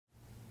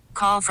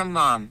Call from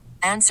mom.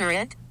 Answer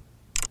it.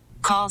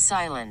 Call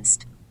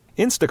silenced.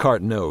 Instacart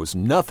knows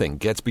nothing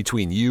gets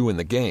between you and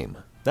the game.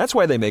 That's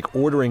why they make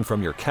ordering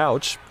from your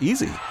couch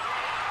easy.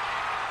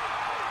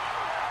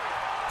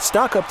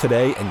 Stock up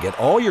today and get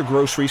all your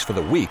groceries for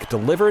the week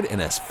delivered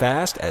in as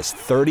fast as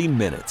 30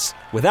 minutes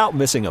without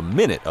missing a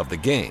minute of the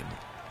game.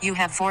 You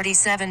have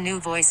 47 new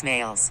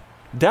voicemails.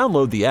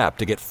 Download the app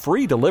to get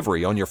free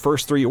delivery on your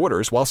first 3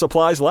 orders while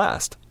supplies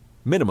last.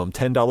 Minimum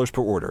 $10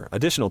 per order.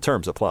 Additional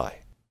terms apply.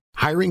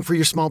 Hiring for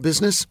your small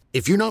business?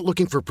 If you're not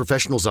looking for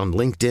professionals on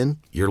LinkedIn,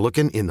 you're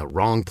looking in the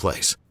wrong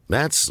place.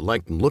 That's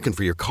like looking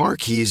for your car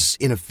keys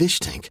in a fish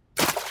tank.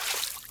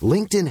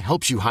 LinkedIn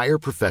helps you hire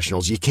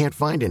professionals you can't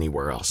find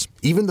anywhere else,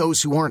 even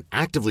those who aren't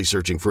actively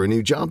searching for a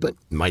new job but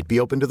might be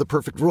open to the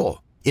perfect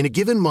role. In a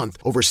given month,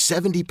 over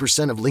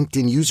 70% of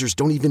LinkedIn users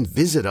don't even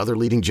visit other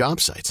leading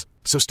job sites.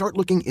 So start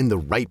looking in the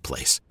right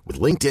place. With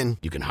LinkedIn,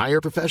 you can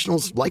hire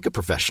professionals like a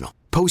professional.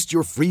 Post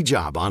your free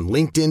job on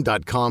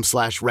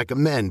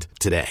linkedin.com/recommend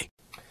today.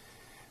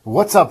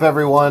 What's up,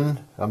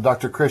 everyone? I'm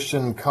Dr.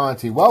 Christian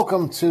Conti.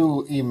 Welcome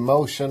to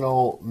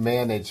Emotional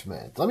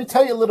Management. Let me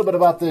tell you a little bit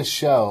about this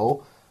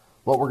show,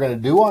 what we're going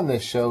to do on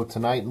this show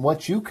tonight, and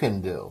what you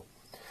can do.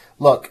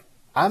 Look,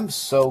 I'm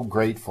so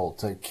grateful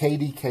to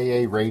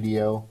KDKA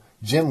Radio,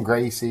 Jim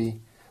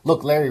Gracie.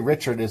 Look, Larry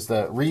Richard is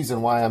the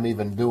reason why I'm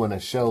even doing a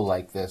show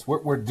like this.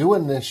 We're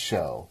doing this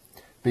show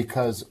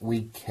because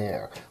we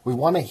care. We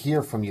want to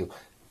hear from you.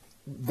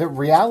 The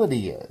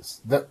reality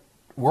is that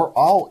we're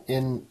all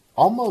in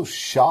almost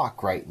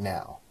shock right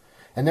now.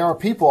 And there are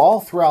people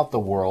all throughout the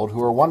world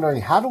who are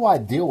wondering, how do I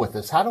deal with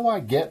this? How do I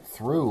get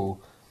through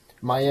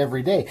my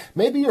everyday?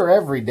 Maybe your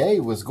everyday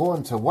was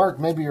going to work.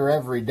 Maybe your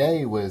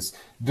everyday was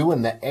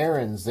doing the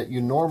errands that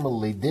you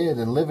normally did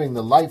and living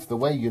the life the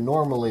way you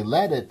normally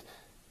led it.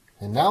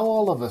 And now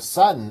all of a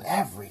sudden,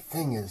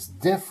 everything is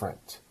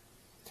different.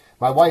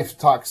 My wife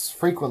talks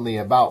frequently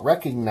about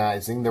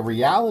recognizing the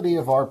reality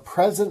of our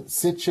present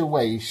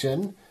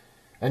situation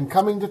and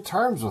coming to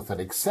terms with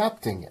it,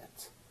 accepting it.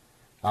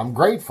 I'm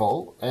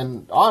grateful,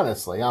 and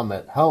honestly, I'm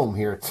at home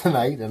here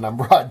tonight, and I'm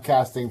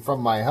broadcasting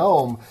from my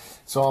home,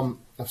 so I'm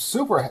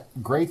super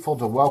grateful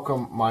to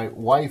welcome my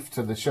wife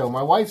to the show.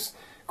 My wife's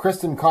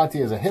Kristen Conti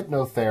is a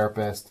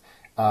hypnotherapist,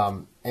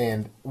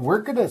 and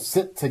we're going to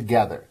sit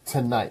together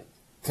tonight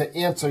to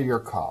answer your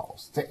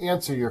calls, to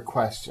answer your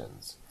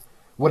questions.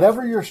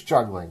 Whatever you're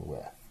struggling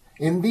with,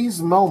 in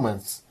these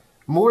moments,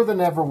 more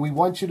than ever, we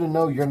want you to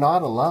know you're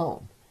not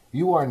alone.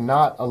 You are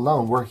not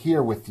alone. We're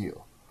here with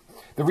you.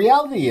 The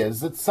reality is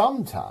that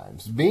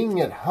sometimes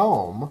being at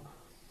home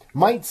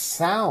might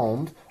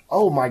sound,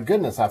 oh my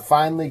goodness, I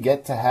finally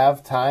get to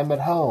have time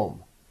at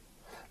home.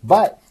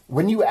 But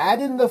when you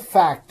add in the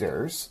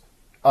factors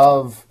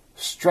of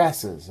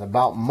stresses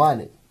about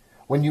money,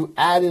 when you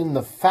add in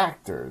the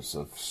factors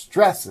of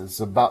stresses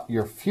about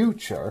your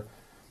future,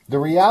 the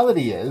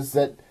reality is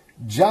that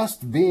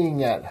just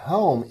being at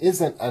home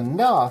isn't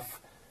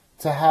enough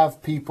to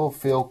have people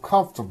feel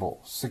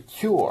comfortable,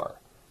 secure,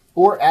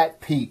 or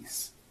at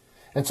peace.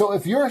 And so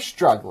if you're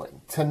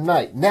struggling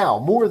tonight, now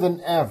more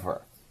than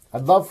ever,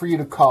 I'd love for you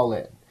to call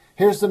in.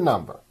 Here's the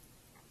number.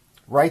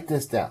 Write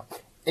this down.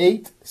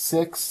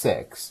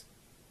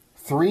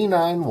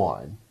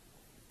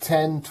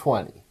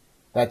 866-391-1020.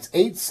 That's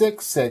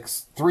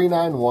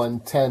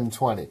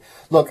 866-391-1020.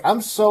 Look,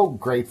 I'm so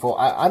grateful.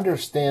 I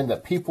understand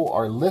that people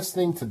are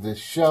listening to this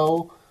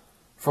show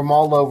from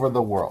all over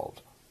the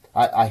world.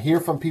 I hear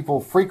from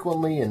people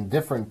frequently in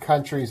different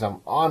countries.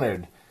 I'm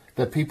honored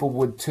that people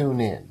would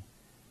tune in.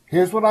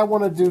 Here's what I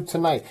want to do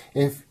tonight.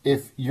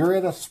 If you're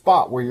at a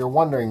spot where you're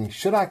wondering,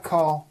 should I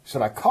call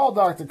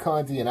Dr.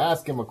 Conti and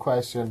ask him a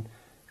question?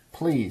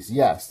 Please,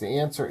 yes. The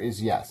answer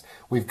is yes.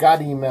 We've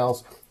got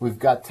emails. We've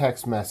got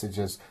text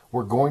messages.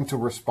 We're going to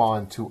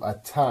respond to a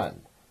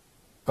ton.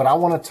 But I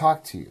want to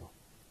talk to you.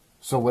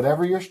 So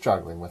whatever you're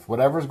struggling with,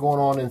 whatever's going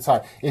on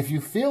inside, if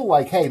you feel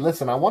like, hey,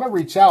 listen, I want to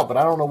reach out, but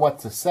I don't know what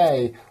to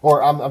say,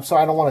 or I'm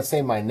sorry, I don't want to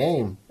say my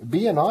name,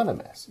 be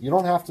anonymous. You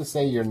don't have to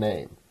say your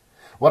name.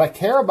 What I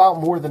care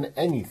about more than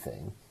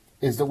anything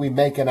is that we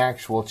make an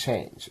actual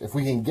change. If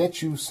we can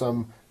get you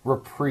some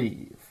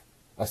reprieve,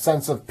 a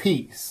sense of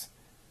peace,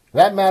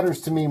 that matters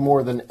to me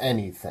more than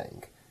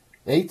anything.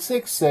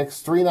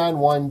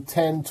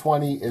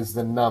 866-391-1020 is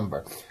the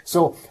number.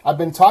 So I've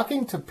been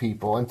talking to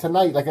people, and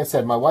tonight, like I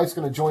said, my wife's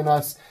going to join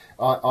us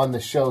on the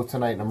show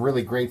tonight, and I'm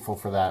really grateful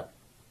for that.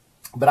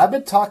 But I've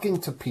been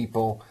talking to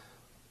people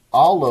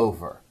all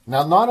over.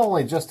 Now, not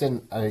only just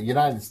in the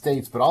United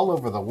States, but all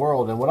over the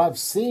world. And what I've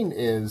seen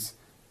is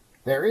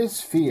there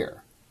is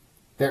fear.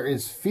 There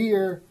is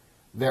fear.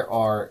 There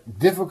are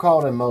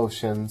difficult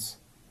emotions.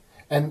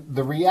 And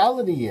the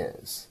reality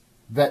is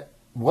that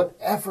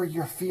whatever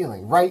you're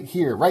feeling right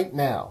here, right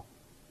now,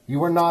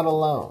 you are not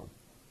alone.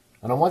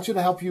 And I want you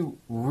to help you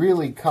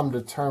really come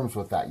to terms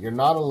with that. You're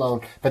not alone.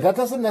 But that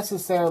doesn't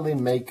necessarily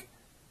make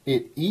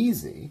it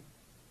easy.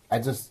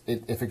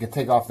 If it could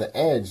take off the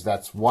edge,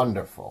 that's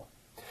wonderful.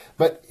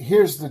 But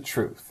here's the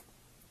truth.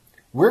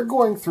 We're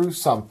going through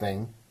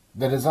something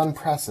that is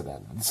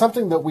unprecedented,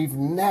 something that we've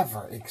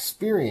never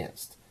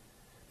experienced.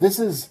 This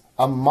is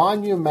a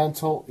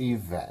monumental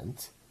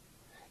event,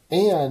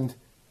 and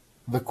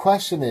the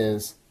question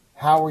is,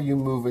 how are you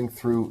moving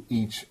through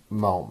each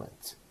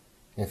moment?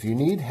 If you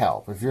need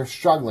help, if you're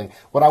struggling,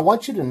 what I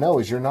want you to know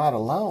is you're not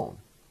alone.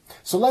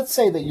 So let's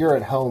say that you're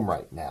at home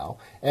right now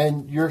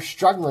and you're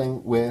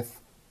struggling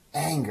with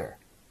anger,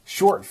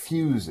 short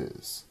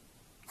fuses.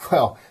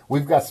 Well,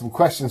 we've got some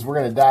questions we're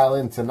going to dial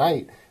in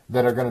tonight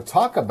that are going to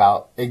talk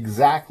about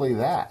exactly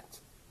that.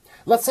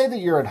 Let's say that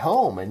you're at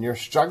home and you're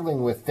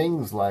struggling with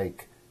things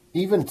like,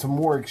 even to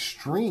more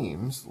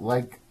extremes,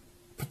 like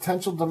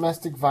potential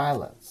domestic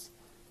violence.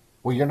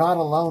 Well, you're not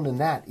alone in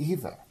that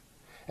either.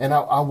 And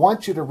I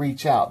want you to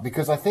reach out,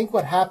 because I think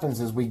what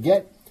happens is we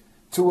get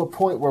to a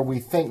point where we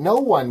think no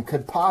one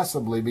could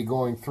possibly be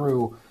going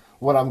through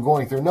what I'm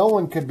going through. No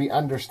one could be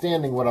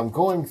understanding what I'm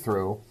going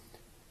through.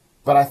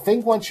 But I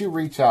think once you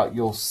reach out,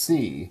 you'll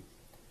see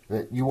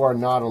that you are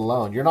not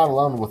alone. You're not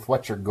alone with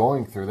what you're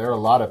going through. There are a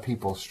lot of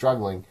people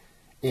struggling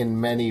in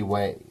many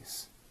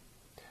ways.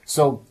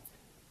 So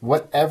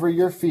whatever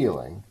you're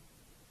feeling,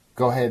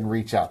 go ahead and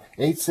reach out.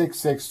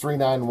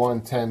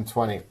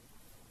 866-391-1020.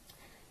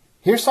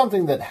 Here's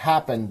something that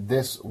happened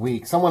this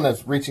week. Someone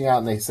is reaching out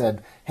and they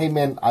said, hey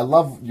man, I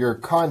love your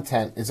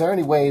content. Is there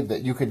any way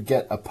that you could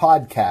get a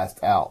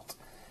podcast out?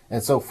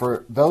 And so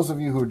for those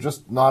of you who are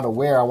just not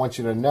aware, I want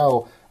you to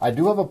know I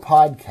do have a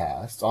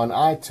podcast on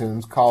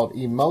iTunes called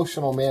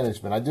Emotional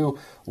Management. I do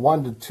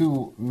 1 to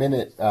 2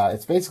 minute,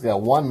 it's basically a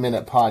 1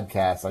 minute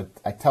podcast.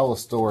 I tell a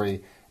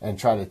story and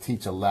try to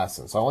teach a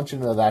lesson. So I want you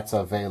to know that's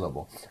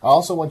available. I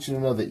also want you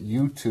to know that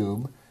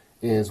YouTube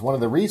is one of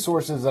the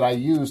resources that I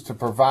use to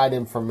provide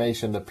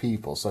information to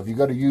people. So if you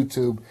go to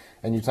YouTube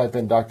and you type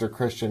in Dr.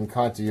 Christian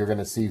Conte, you're going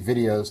to see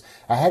videos.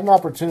 I had an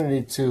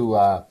opportunity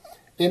to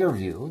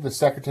interview the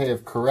Secretary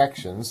of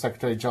Corrections,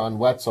 Secretary John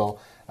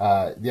Wetzel,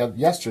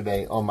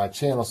 yesterday on my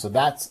channel, so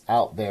that's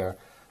out there.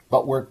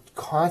 But we're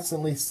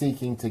constantly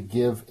seeking to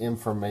give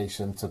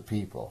information to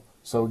people.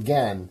 So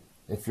again,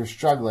 if you're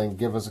struggling,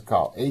 give us a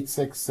call,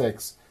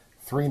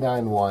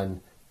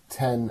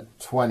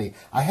 866-391-1020.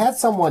 I had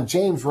someone,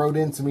 James, wrote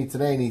into me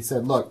today and he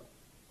said, look,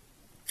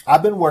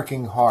 I've been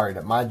working hard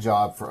at my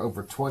job for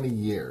over 20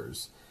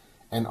 years.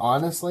 And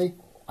honestly,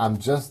 I'm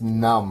just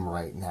numb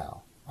right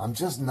now. I'm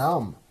just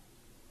numb.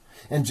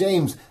 And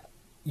James,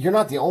 you're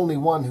not the only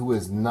one who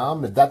is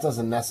numb. That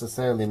doesn't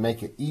necessarily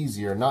make it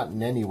easier, not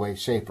in any way,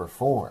 shape, or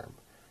form.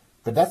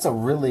 But that's a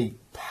really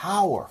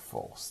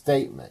powerful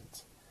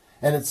statement.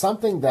 And it's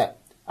something that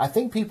I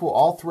think people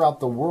all throughout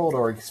the world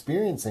are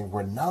experiencing.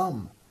 We're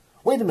numb.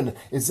 Wait a minute,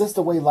 is this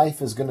the way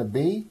life is going to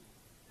be?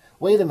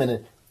 Wait a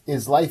minute,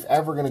 is life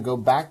ever going to go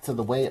back to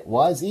the way it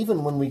was?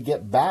 Even when we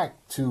get back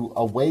to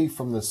away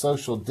from the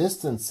social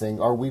distancing,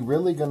 are we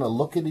really going to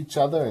look at each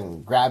other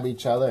and grab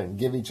each other and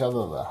give each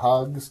other the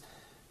hugs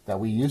that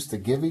we used to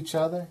give each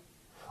other?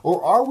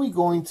 Or are we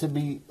going to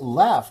be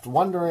left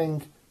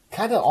wondering,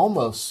 kind of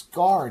almost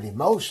scarred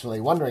emotionally,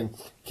 wondering,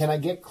 can I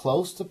get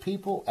close to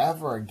people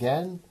ever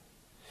again?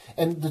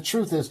 And the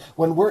truth is,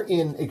 when we're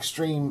in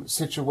extreme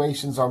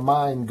situations, our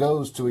mind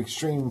goes to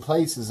extreme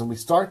places and we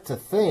start to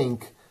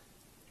think,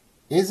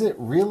 is it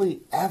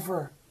really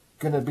ever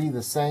going to be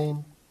the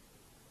same?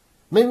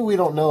 Maybe we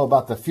don't know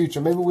about the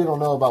future. Maybe we don't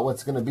know about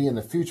what's going to be in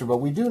the future, but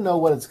we do know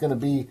what it's going to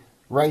be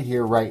right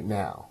here, right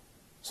now.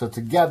 So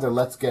together,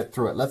 let's get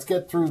through it. Let's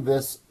get through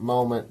this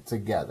moment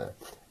together.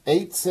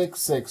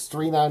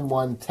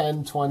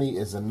 866-391-1020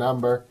 is the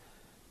number.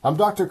 I'm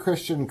Dr.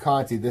 Christian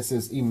Conte. This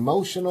is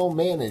Emotional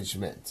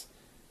Management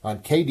on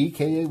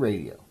KDKA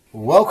Radio.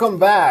 Welcome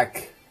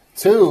back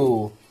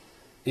to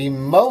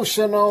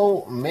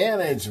Emotional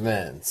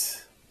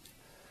Management.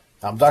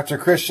 I'm Dr.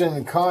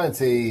 Christian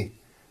Conte.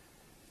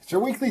 It's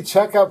your weekly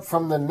checkup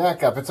from the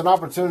neck up. It's an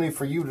opportunity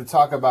for you to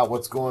talk about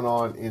what's going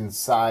on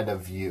inside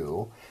of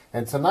you.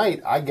 And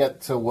tonight I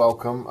get to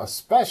welcome a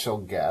special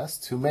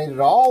guest who made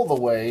it all the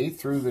way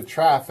through the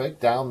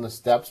traffic, down the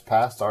steps,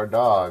 past our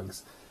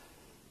dogs.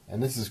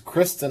 And this is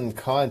Kristen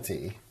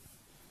Conte.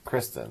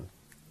 Kristen.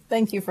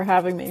 Thank you for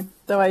having me.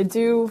 Though I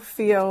do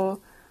feel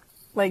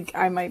like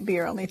I might be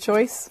your only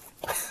choice.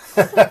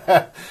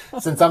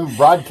 Since I'm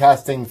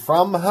broadcasting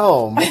from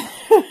home,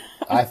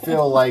 I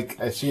feel like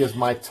she is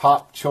my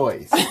top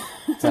choice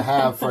to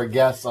have for a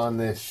guest on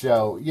this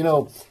show. You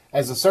know,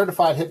 as a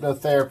certified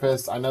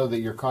hypnotherapist, I know that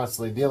you're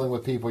constantly dealing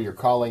with people. You're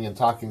calling and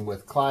talking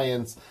with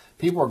clients.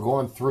 People are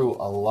going through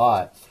a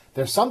lot.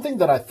 There's something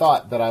that I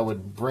thought that I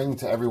would bring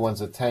to everyone's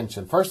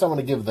attention. First, I want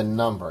to give the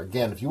number.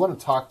 Again, if you want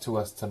to talk to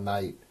us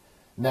tonight,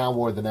 now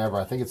more than ever,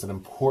 I think it's an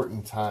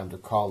important time to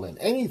call in.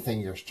 Anything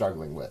you're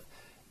struggling with.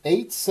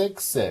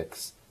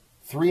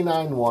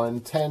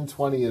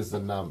 866-391-1020 is the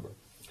number.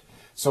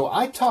 So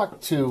I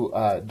talked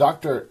to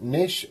Dr.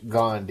 Nish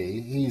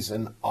Gandhi. He's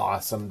an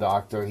awesome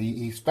doctor.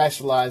 He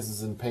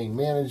specializes in pain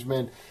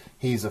management.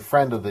 He's a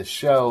friend of the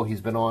show.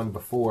 He's been on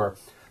before.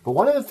 But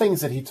one of the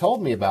things that he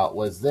told me about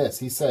was this.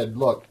 He said,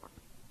 look,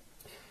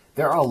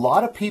 there are a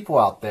lot of people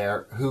out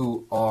there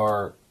who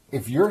are,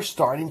 if you're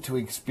starting to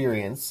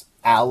experience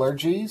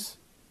allergies.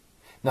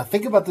 Now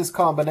think about this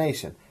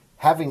combination.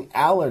 Having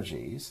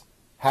allergies,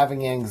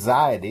 having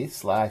anxiety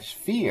 /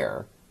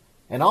 fear,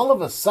 and all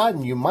of a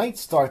sudden you might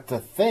start to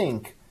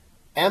think,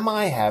 am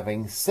I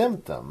having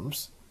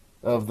symptoms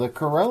of the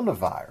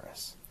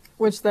coronavirus?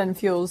 Which then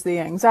fuels the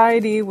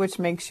anxiety, which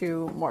makes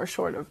you more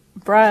short of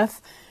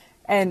breath.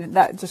 And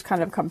that just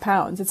kind of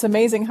compounds. It's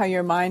amazing how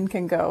your mind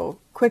can go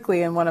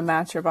quickly and want to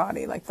match your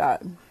body like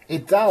that.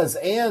 It does.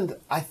 And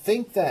I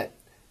think that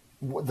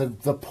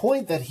the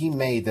point that he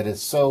made that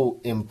is so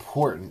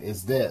important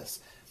is this.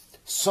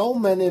 So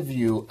many of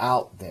you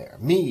out there,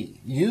 me,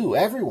 you,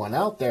 everyone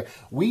out there,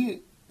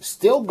 we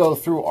still go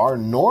through our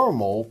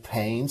normal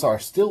pains,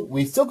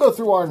 we still go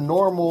through our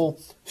normal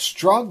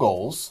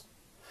struggles,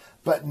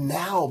 but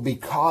now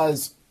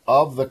because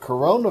of the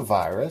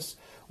coronavirus,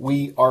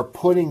 we are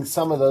putting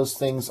some of those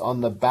things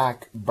on the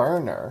back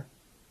burner.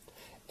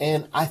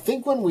 And I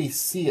think when we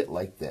see it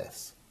like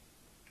this,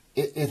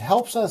 it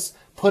helps us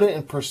put it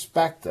in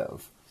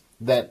perspective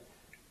that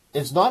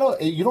it's not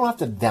you don't have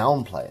to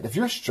downplay it. If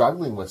you're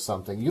struggling with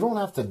something, you don't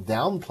have to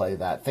downplay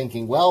that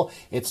thinking, well,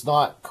 it's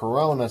not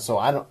corona, so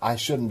I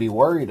shouldn't be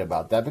worried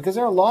about that, because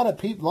there are a lot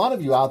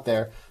of you out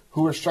there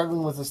who are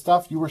struggling with the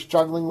stuff you were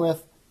struggling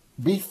with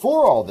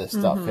before all this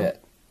stuff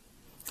hit.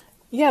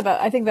 Yeah,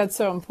 I think that's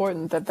so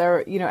important that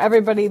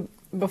everybody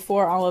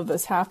before all of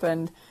this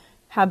happened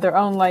had their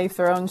own life,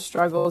 their own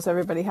struggles.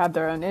 Everybody had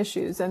their own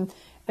issues. And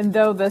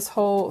though this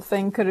whole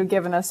thing could have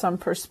given us some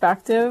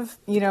perspective,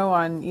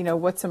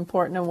 on, what's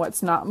important and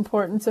what's not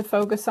important to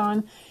focus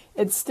on,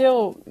 it's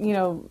still,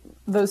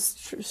 those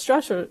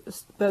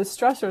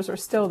stressors are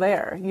still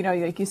there.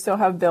 Like you still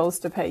have bills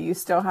to pay. You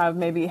still have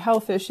maybe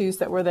health issues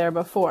that were there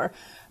before.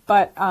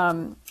 But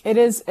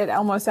it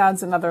almost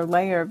adds another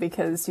layer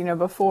because,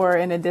 before,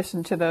 in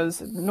addition to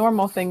those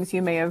normal things,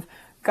 you may have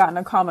gotten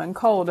a common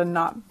cold and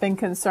not been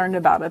concerned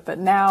about it. But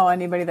now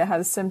anybody that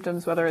has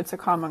symptoms, whether it's a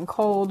common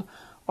cold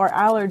or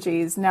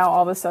allergies, now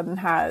all of a sudden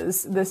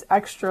has this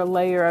extra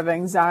layer of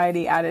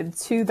anxiety added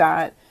to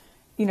that,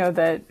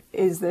 that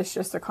is this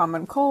just a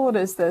common cold?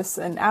 Is this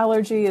an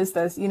allergy? Is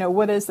this,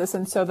 what is this?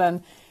 And so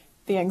then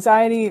the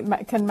anxiety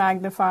can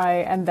magnify,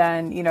 and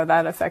then,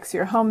 that affects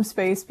your home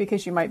space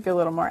because you might be a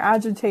little more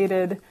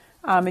agitated.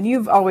 And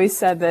you've always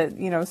said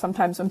that,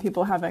 sometimes when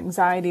people have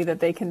anxiety that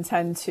they can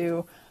tend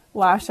to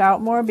lash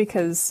out more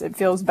because it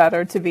feels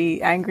better to be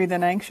angry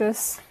than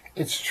anxious.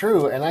 It's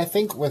true. And I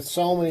think with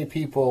so many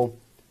people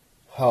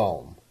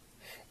home,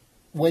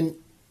 when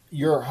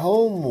you're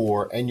home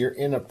more and you're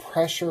in a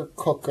pressure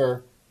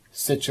cooker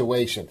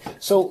situation.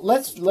 So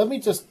let me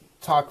just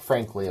talk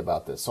frankly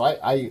about this. So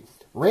I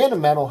ran a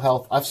mental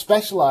health. I've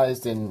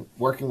specialized in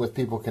working with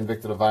people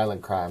convicted of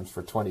violent crimes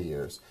for 20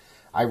 years.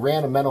 I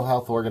ran a mental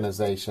health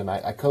organization.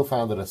 I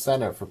co-founded a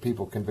center for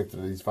people convicted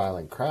of these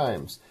violent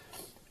crimes.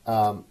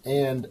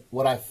 And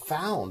what I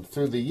found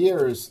through the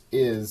years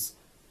is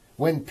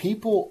when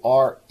people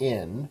are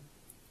in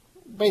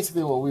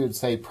basically what we would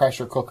say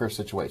pressure cooker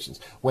situations,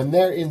 when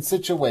they're in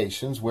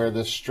situations where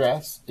the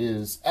stress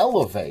is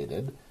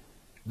elevated,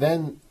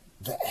 then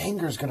the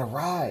anger is going to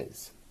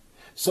rise.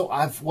 So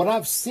what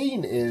I've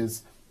seen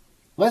is,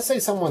 let's say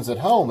someone's at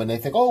home and they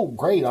think, oh,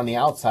 great, on the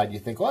outside you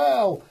think,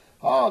 well,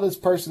 this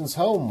person's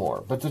home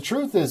more. But the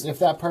truth is, if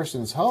that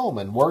person's home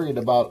and worried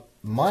about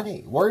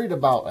money, worried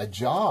about a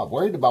job,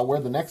 worried about where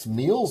the next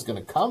meal's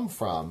going to come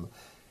from,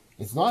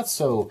 it's not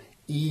so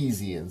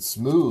easy and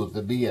smooth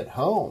to be at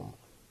home.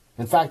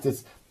 In fact,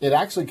 it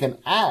actually can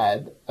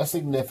add a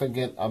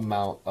significant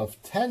amount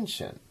of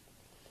tension.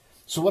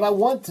 So what I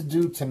want to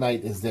do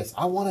tonight is this.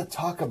 I want to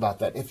talk about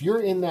that. If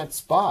you're in that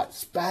spot,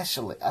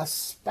 especially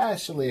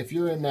if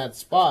you're in that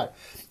spot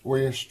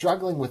where you're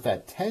struggling with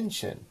that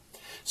tension.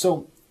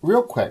 So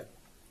real quick,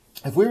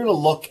 if we were to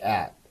look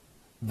at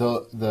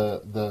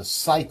the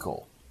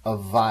cycle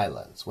of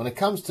violence, when it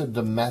comes to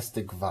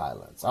domestic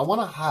violence, I want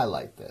to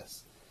highlight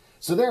this.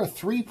 So there are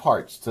 3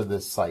 parts to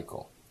this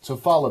cycle. So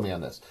follow me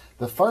on this.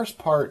 The first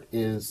part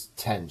is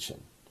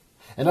tension.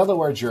 In other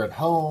words, you're at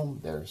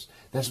home, there's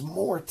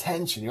more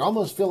tension. You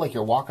almost feel like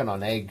you're walking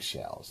on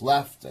eggshells,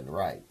 left and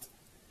right.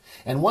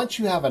 And once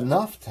you have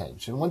enough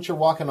tension, once you're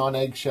walking on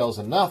eggshells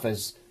enough,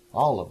 as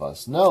all of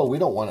us know, we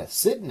don't want to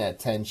sit in that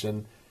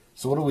tension.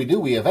 So what do?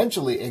 We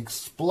eventually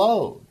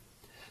explode.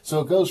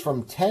 So it goes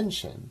from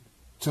tension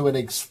to an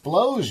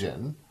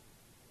explosion.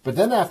 But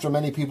then after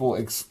many people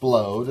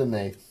explode and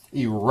they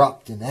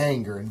erupt in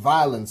anger and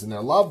violence in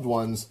their loved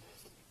ones,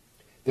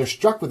 they're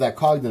struck with that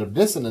cognitive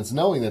dissonance,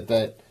 knowing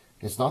that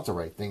it's not the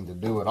right thing to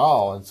do at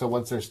all. And so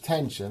once there's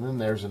tension and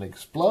there's an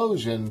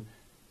explosion,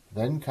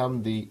 then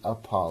come the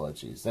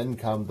apologies. Then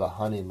come the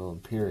honeymoon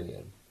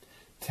period.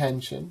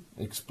 Tension,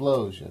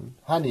 explosion,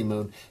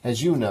 honeymoon.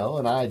 As you know,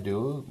 and I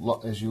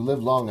do, as you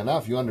live long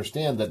enough, you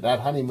understand that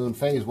honeymoon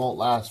phase won't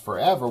last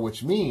forever,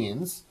 which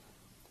means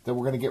that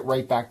we're going to get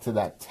right back to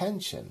that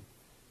tension.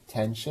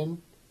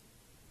 Tension,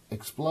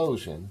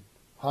 explosion,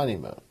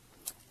 honeymoon.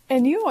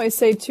 And you always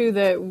say, too,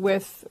 that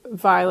with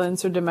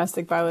violence or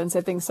domestic violence,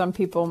 I think some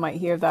people might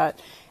hear that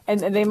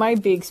And they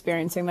might be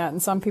experiencing that.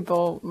 And some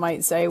people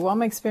might say, well,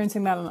 I'm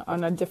experiencing that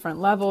on a different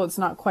level. It's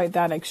not quite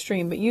that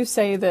extreme. But you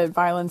say that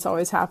violence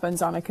always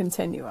happens on a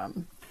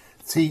continuum.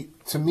 See,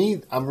 to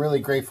me, I'm really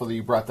grateful that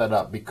you brought that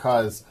up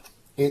because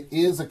it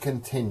is a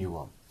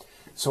continuum.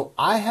 So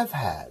I have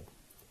had,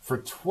 for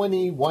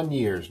 21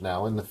 years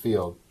now in the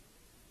field,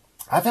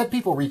 I've had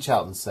people reach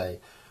out and say,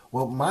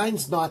 well,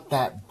 mine's not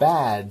that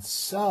bad,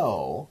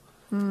 so,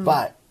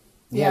 but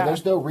yeah,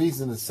 there's no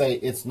reason to say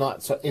it's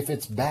not. So if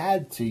it's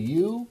bad to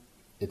you,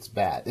 it's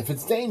bad. If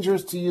it's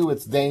dangerous to you,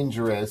 it's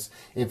dangerous.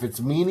 If it's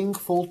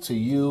meaningful to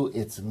you,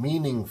 it's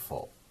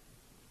meaningful.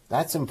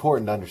 That's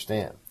important to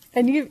understand.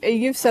 And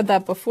you've said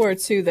that before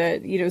too,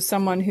 that, you know,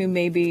 someone who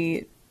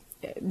maybe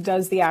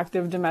does the act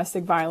of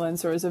domestic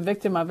violence or is a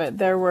victim of it,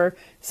 there were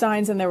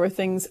signs and there were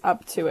things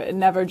up to it. It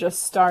never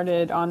just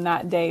started on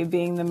that day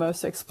being the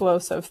most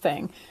explosive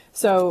thing.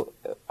 So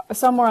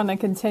somewhere on the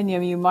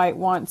continuum, you might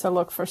want to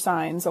look for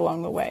signs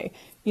along the way.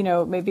 You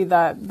know, maybe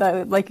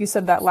that like you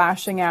said, that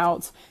lashing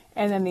out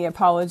and then the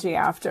apology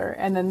after.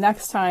 And then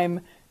next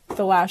time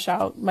the lash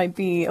out might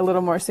be a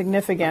little more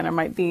significant or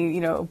might be,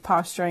 you know,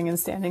 posturing and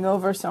standing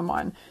over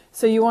someone.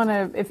 So you want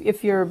to,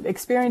 if you're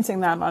experiencing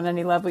that on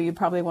any level, you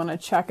probably want to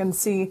check and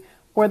see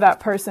where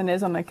that person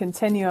is on the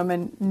continuum,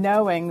 and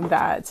knowing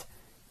that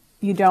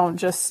you don't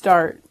just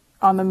start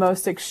on the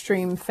most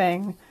extreme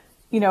thing,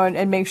 you know,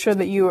 and make sure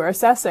that you are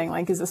assessing,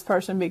 like, is this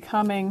person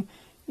becoming,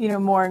 you know,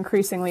 more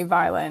increasingly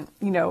violent?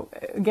 You know,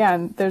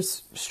 again,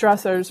 there's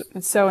stressors.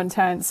 It's so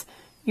intense.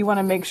 You want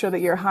to make sure that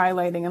you're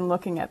highlighting and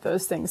looking at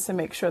those things to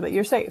make sure that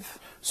you're safe.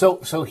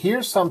 So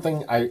here's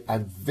something I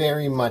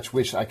very much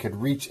wish I could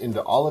reach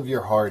into all of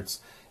your hearts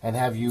and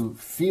have you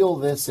feel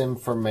this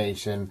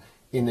information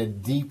in a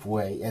deep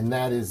way, and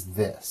that is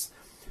this.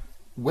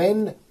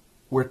 When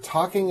we're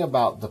talking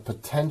about the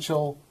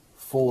potential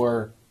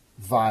for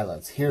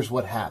violence, here's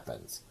what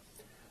happens.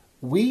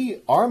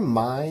 Our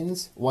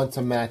minds want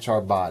to match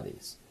our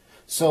bodies.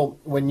 So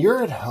when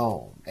you're at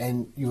home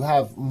and you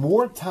have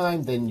more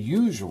time than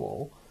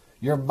usual,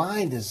 your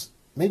mind is,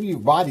 maybe your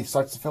body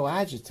starts to feel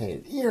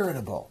agitated,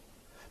 irritable.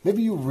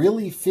 Maybe you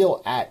really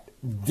feel at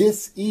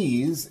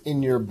dis-ease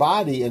in your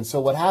body. And so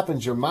what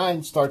happens, your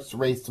mind starts to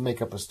race to make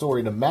up a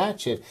story to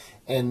match it.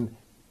 And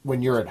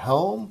when you're at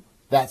home,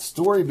 that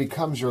story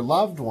becomes your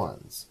loved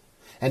ones.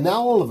 And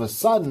now all of a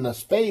sudden, a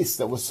space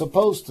that was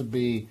supposed to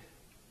be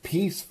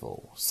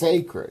peaceful,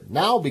 sacred,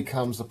 now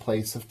becomes a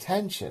place of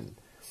tension.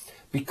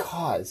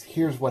 Because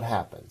here's what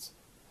happens.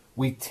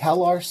 We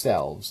tell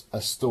ourselves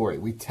a story.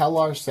 We tell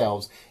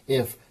ourselves,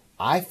 if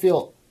I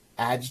feel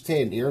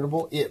agitated and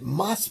irritable, it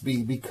must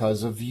be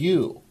because of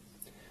you.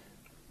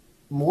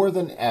 More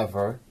than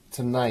ever,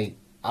 tonight,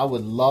 I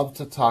would love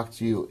to talk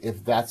to you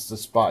if that's the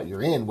spot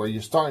you're in, where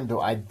you're starting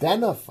to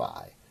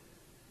identify,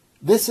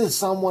 this is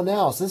someone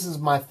else. This is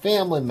my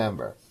family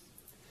member.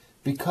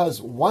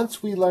 Because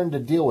once we learn to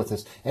deal with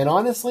this, and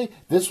honestly,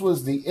 this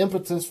was the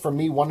impetus for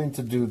me wanting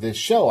to do this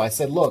show. I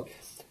said, look,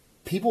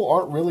 people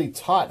aren't really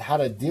taught how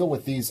to deal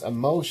with these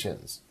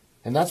emotions.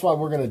 And that's why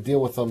we're going to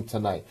deal with them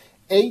tonight.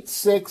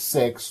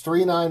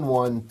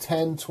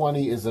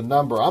 866-391-1020 is the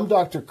number. I'm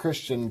Dr.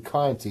 Christian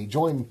Conti,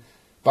 joined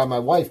by my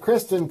wife,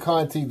 Kristen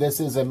Conti. This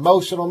is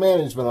Emotional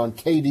Management on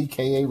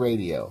KDKA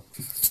Radio.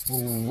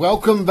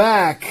 Welcome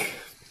back.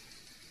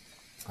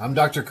 I'm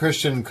Dr.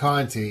 Christian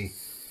Conti.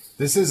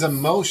 This is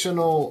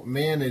Emotional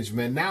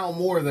Management. Now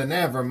more than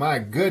ever, my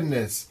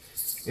goodness,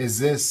 is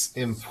this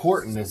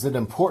important? Is it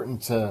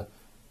important to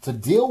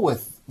deal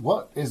with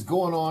what is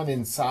going on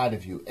inside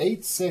of you?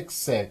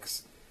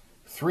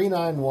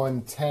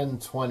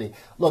 866-391-1020.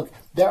 Look,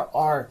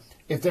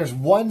 if there's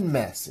one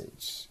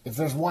message, if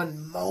there's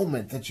one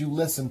moment that you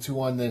listen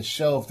to on this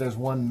show, if there's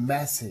one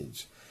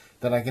message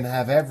that I can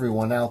have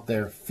everyone out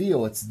there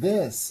feel, it's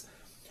this.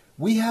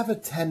 We have a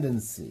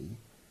tendency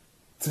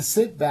to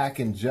sit back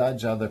and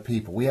judge other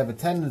people. We have a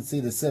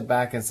tendency to sit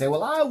back and say,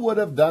 well, I would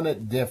have done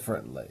it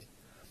differently.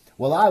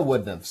 Well, I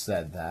wouldn't have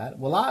said that.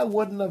 Well, I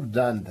wouldn't have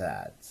done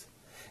that.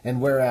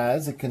 And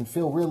whereas it can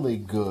feel really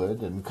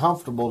good and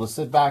comfortable to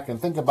sit back and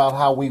think about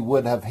how we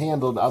would have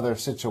handled other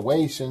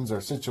situations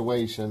or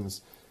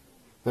situations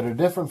that are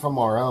different from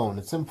our own,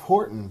 it's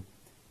important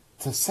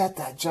to set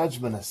that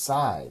judgment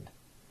aside.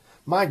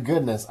 My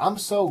goodness, I'm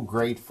so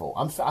grateful.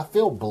 I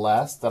feel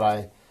blessed that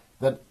I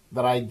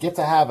get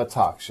to have a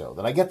talk show,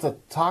 that I get to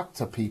talk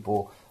to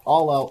people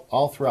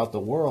all throughout the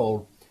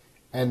world.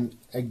 And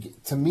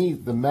to me,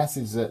 the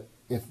message that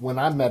when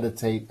I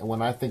meditate and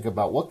when I think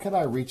about what could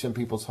I reach in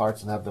people's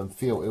hearts and have them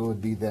feel, it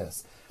would be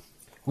this.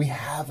 We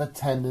have a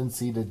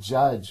tendency to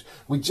judge.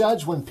 We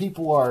judge when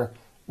people are,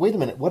 wait a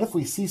minute, what if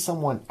we see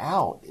someone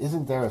out?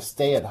 Isn't there a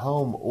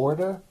stay-at-home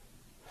order?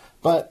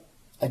 But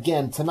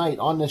again, tonight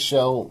on the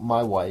show,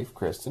 my wife,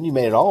 Kristen, you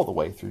made it all the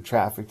way through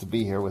traffic to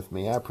be here with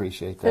me. I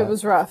appreciate that. It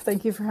was rough.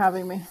 Thank you for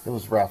having me. It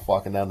was rough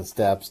walking down the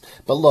steps.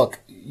 But look,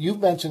 you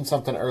mentioned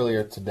something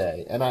earlier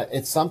today, and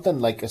it's something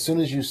like as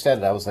soon as you said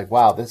it, I was like,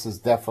 wow, this is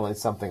definitely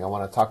something I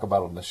want to talk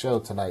about on the show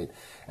tonight,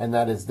 and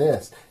that is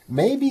this.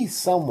 Maybe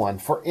someone,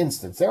 for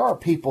instance, there are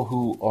people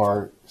who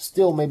are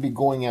still maybe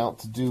going out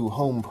to do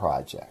home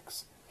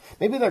projects.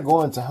 Maybe they're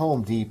going to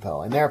Home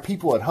Depot, and there are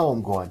people at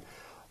home going,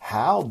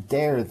 how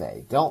dare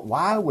they?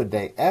 Why would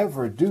they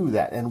ever do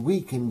that? And we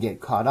can get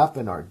caught up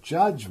in our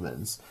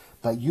judgments.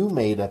 But you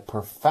made a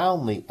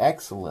profoundly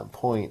excellent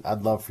point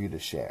I'd love for you to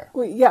share.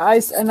 Well, yeah,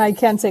 I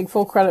can't take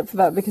full credit for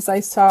that because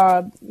I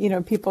saw,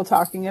 people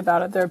talking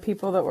about it. There are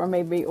people that were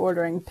maybe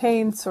ordering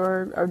paints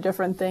or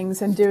different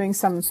things and doing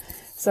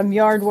some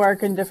yard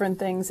work and different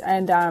things.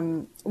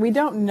 And we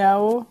don't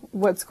know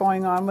what's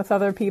going on with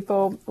other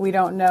people. We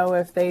don't know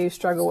if they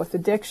struggle with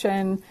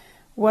addiction,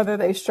 whether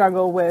they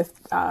struggle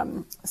with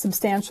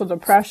substantial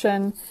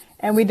depression.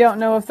 And we don't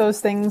know if those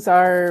things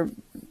are,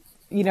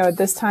 at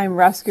this time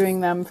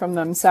rescuing them from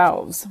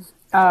themselves.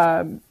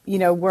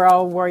 We're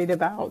all worried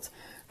about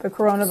the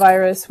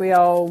coronavirus. We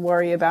all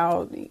worry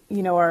about,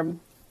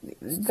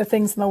 the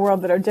things in the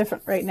world that are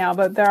different right now.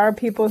 But there are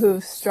people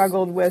who've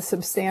struggled with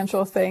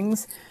substantial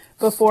things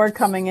before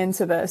coming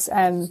into this,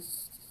 and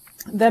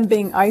them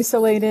being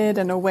isolated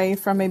and away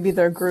from maybe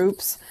their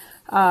groups.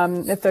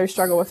 If they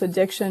struggle with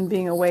addiction,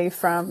 being away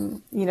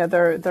from,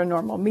 their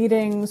normal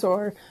meetings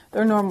or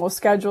their normal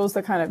schedules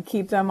that kind of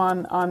keep them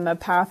on the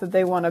path that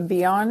they want to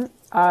be on.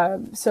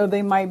 So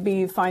they might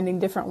be finding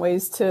different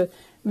ways to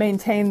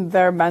maintain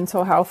their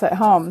mental health at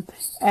home.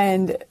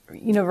 And,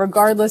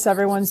 regardless,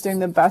 everyone's doing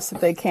the best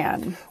that they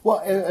can. Well,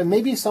 and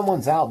maybe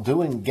someone's out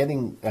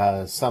getting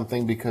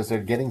something because they're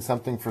getting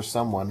something for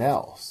someone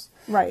else.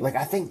 Right. Like,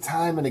 I think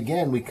time and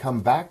again we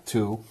come back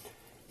to,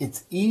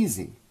 it's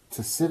easy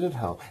to sit at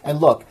home.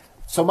 And look,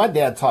 so my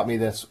dad taught me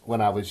this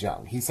when I was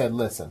young. He said,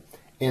 listen,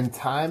 in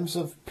times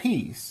of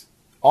peace,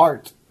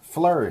 art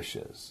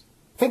flourishes.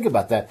 Think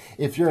about that.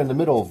 If you're in the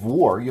middle of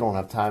war, you don't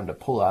have time to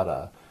pull out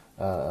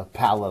a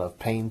palette of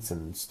paints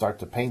and start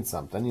to paint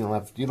something.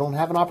 You don't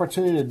have an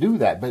opportunity to do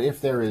that. But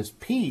if there is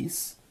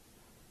peace,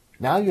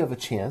 now you have a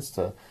chance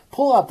to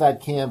pull out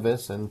that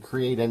canvas and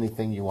create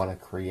anything you want to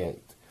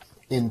create.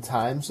 In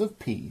times of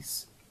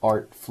peace,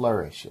 art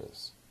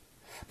flourishes.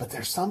 But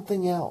there's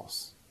something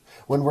else.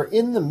 When we're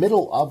in the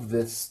middle of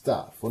this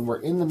stuff, when we're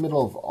in the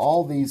middle of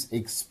all these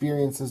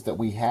experiences that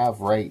we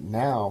have right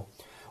now,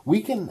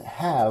 we can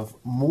have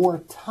more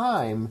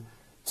time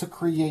to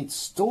create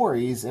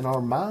stories in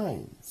our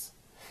minds.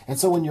 And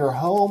so when you're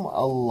home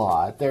a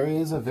lot, there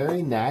is a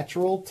very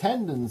natural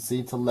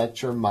tendency to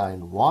let your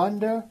mind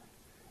wander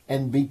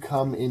and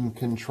become in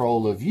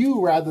control of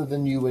you rather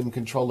than you in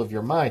control of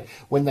your mind.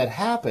 When that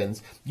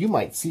happens, you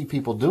might see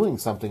people doing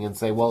something and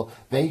say, well,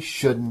 they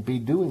shouldn't be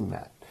doing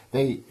that.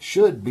 They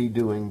should be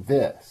doing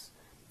this.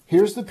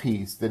 Here's the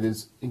piece that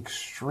is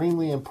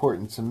extremely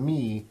important to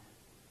me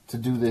to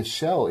do this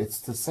show.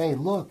 It's to say,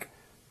 look,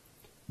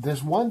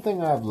 there's one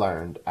thing I've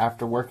learned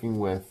after working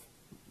with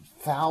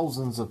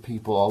thousands of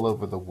people all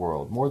over the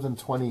world, more than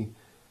 20,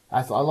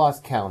 I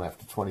lost count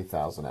after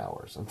 20,000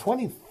 hours. And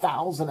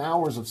 20,000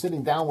 hours of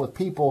sitting down with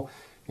people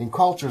in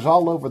cultures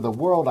all over the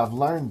world, I've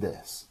learned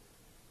this.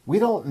 We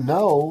don't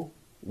know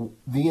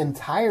the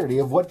entirety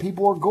of what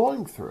people are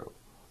going through.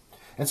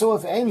 And so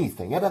if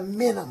anything, at a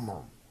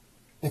minimum,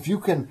 if you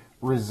can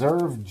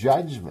reserve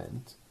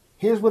judgment,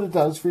 here's what it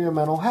does for your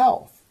mental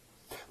health.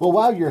 Well,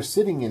 while you're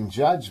sitting in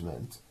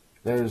judgment,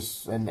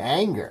 there's an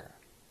anger.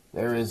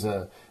 There's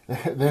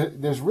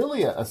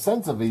really a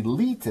sense of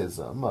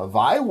elitism of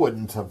I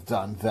wouldn't have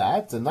done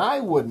that and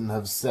I wouldn't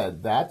have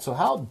said that, so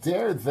how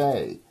dare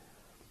they?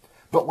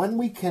 But when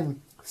we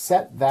can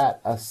set that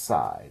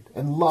aside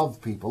and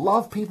love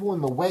people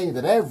in the way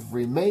that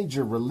every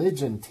major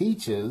religion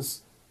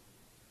teaches,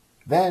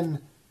 then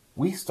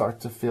we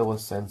start to feel a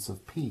sense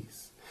of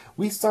peace.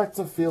 We start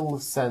to feel a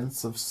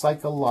sense of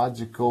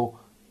psychological,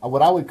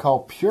 what I would call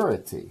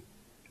purity,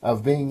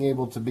 of being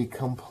able to be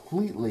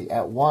completely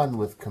at one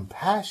with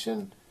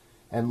compassion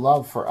and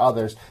love for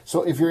others.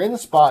 So if you're in a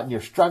spot and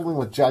you're struggling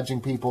with judging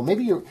people,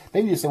 maybe you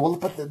say, well,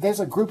 but there's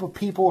a group of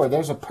people or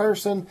there's a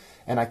person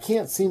and I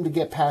can't seem to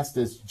get past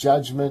this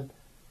judgment.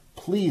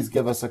 Please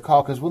give us a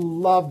call because we'd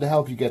love to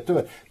help you get through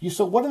it.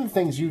 So one of the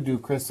things you do,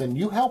 Kristen,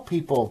 you help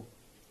people.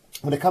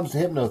 When it comes to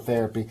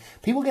hypnotherapy,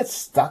 people get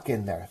stuck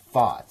in their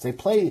thoughts. They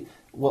play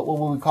what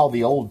we call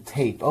the old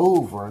tape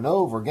over and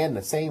over again,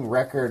 the same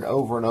record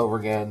over and over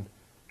again.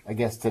 I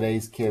guess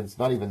today's kids,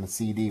 not even the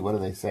CD, what do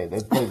they say? They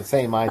play the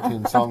same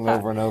iTunes song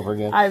over and over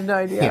again. I have no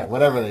idea. Yeah,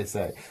 whatever they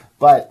say.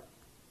 But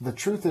the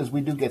truth is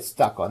we do get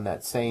stuck on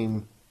that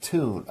same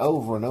tune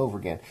over and over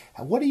again.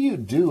 What do you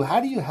do? How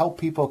do you help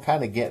people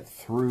kind of get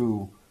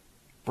through,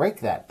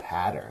 break that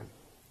pattern?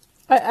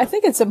 I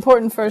think it's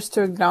important first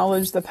to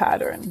acknowledge the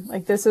pattern.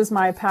 Like, this is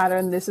my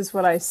pattern. This is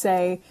what I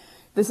say.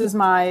 This is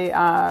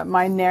my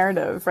my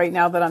narrative right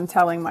now that I'm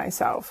telling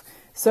myself.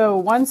 So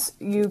once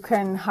you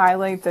can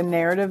highlight the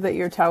narrative that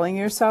you're telling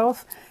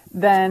yourself,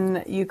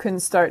 then you can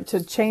start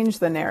to change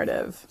the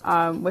narrative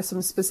with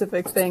some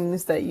specific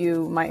things that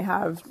you might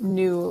have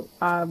new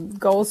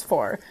goals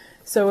for.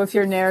 So if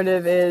your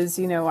narrative is,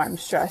 I'm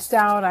stressed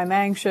out, I'm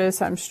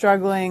anxious, I'm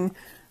struggling,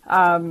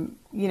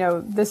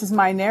 this is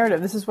my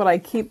narrative. This is what I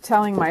keep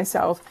telling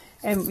myself.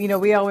 And,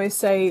 we always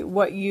say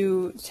what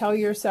you tell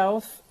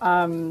yourself,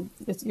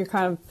 you're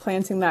kind of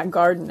planting that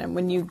garden. And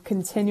when you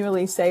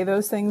continually say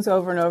those things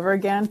over and over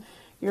again,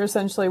 you're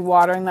essentially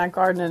watering that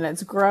garden and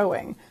it's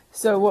growing.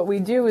 So what we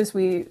do is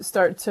we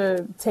start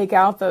to take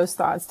out those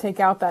thoughts, take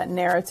out that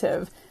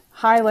narrative,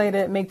 highlight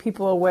it, make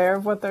people aware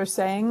of what they're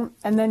saying,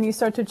 and then you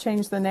start to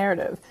change the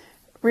narrative.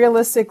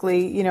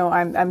 Realistically,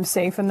 I'm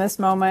safe in this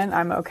moment,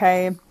 I'm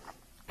okay,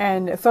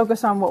 and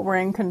focus on what we're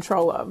in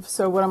control of.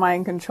 So what am I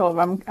in control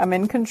of? I'm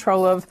in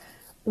control of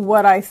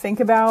what I think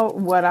about,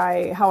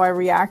 how I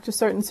react to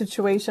certain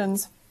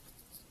situations.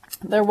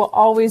 There will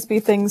always be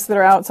things that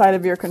are outside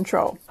of your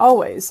control.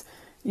 Always.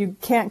 You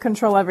can't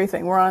control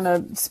everything. We're on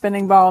a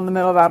spinning ball in the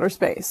middle of outer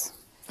space.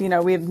 We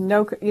have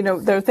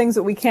there are things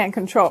that we can't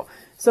control.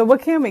 So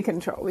what can we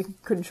control? We can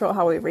control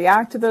how we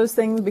react to those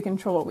things. We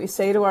control what we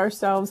say to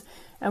ourselves,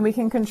 and we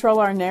can control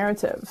our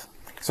narrative.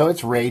 So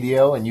it's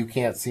radio, and you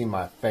can't see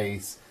my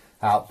face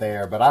out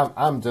there, but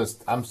I'm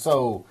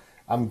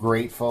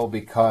grateful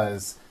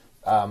because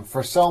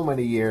for so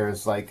many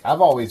years,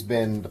 I've always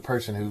been the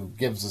person who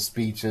gives the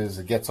speeches,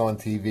 gets on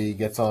TV,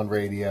 gets on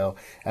radio,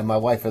 and my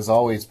wife has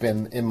always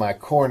been in my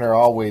corner,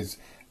 always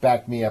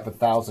backed me up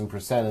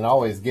 1,000%, and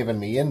always given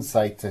me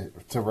insight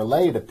to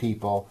relay to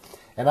people.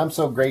 And I'm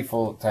so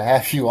grateful to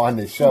have you on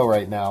this show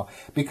right now,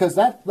 because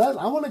that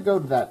I want to go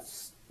to that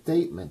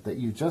statement that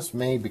you just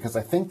made, because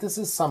I think this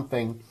is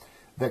something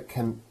that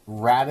can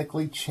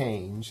radically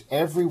change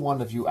every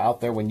one of you out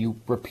there when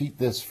you repeat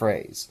this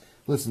phrase.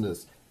 Listen to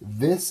this.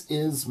 This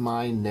is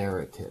my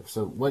narrative.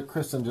 So what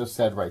Kristen just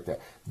said right there.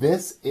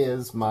 This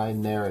is my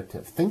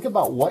narrative. Think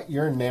about what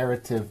your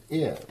narrative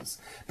is.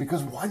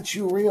 Because once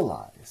you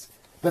realize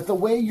that the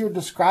way you're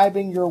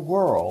describing your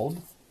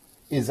world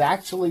is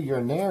actually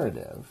your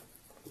narrative,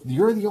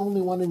 you're the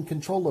only one in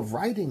control of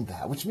writing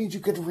that, which means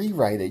you could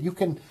rewrite it. You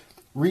can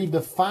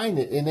redefine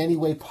it in any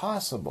way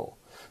possible.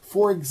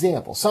 For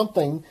example,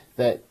 something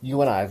that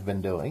you and I have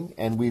been doing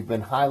and we've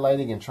been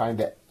highlighting and trying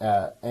to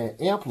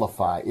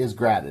amplify is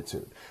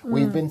gratitude.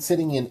 We've been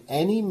sitting in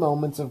any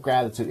moments of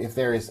gratitude. If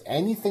there is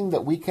anything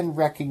that we can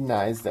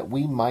recognize that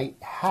we might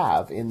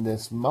have in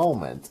this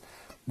moment,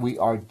 we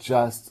are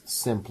just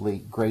simply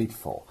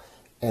grateful.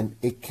 And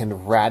it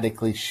can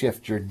radically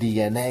shift your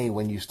DNA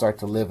when you start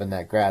to live in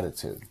that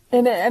gratitude.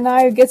 And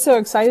I get so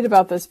excited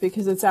about this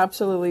because it's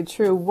absolutely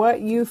true.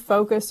 What you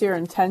focus your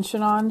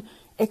intention on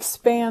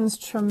expands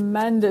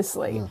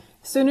tremendously.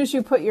 As soon as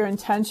you put your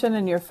intention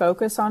and your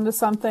focus onto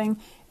something,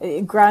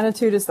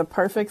 gratitude is the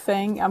perfect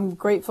thing. I'm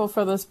grateful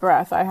for this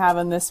breath I have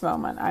in this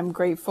moment. I'm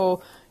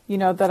grateful,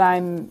 that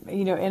I'm,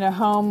 in a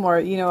home, or,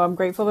 I'm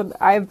grateful that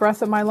I have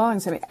breath in my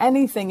lungs. I mean,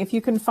 anything, if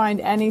you can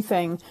find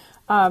anything,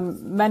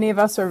 many of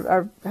us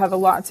have a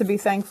lot to be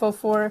thankful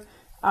for.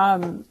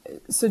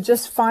 So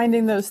just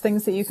finding those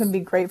things that you can be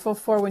grateful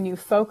for, when you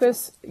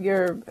focus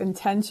your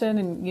intention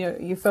and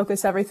you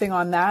focus everything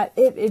on that,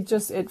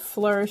 it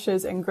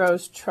flourishes and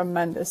grows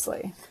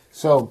tremendously.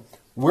 So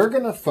we're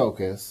going to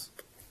focus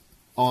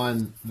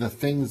on the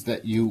things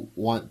that you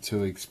want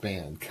to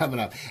expand coming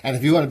up. And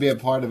if you want to be a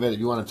part of it, if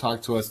you want to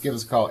talk to us, give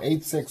us a call,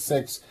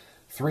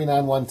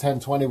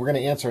 866-391-1020. We're going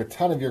to answer a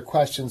ton of your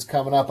questions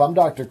coming up. I'm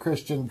Dr.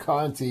 Christian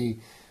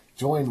Conti,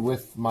 joined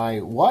with my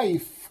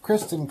wife,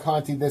 Kristen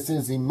Conti. This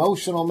is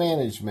Emotional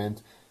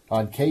Management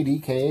on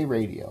KDKA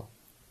Radio.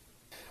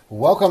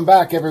 Welcome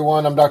back,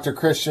 everyone. I'm Dr.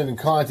 Christian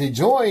Conti,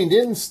 joined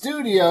in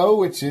studio,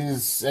 which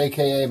is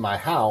AKA my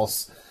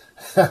house,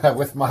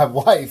 with my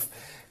wife,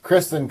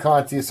 Kristen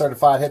Conti,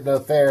 certified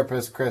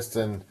hypnotherapist.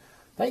 Kristen,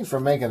 thanks for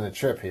making the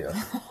trip here.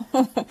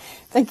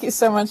 Thank you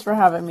so much for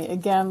having me.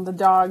 Again, the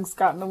dogs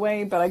got in the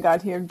way, but I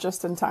got here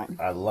just in time.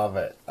 I love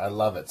it. I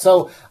love it.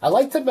 So I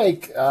like to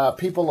make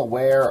people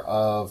aware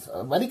of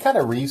any kind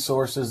of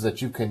resources that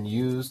you can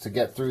use to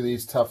get through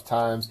these tough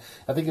times.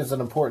 I think it's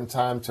an important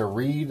time to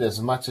read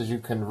as much as you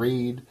can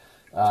read.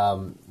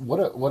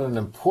 What an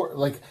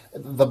important,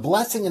 the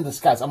blessing in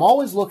disguise. I'm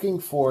always looking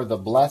for the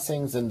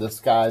blessings in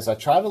disguise. I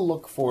try to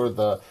look for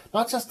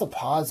not just the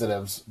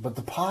positives, but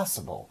the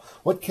possible.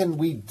 What can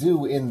we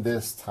do in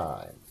this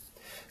time?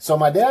 So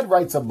my dad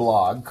writes a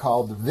blog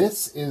called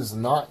This Is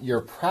Not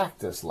Your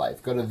Practice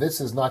Life. Go to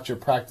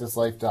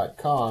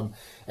thisisnotyourpracticelife.com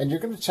and you're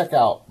going to check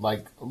out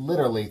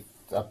literally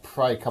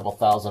probably a couple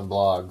thousand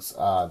blogs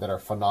that are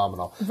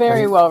phenomenal.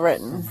 Very well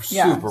written.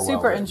 Super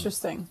well written.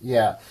 Interesting.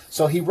 Yeah.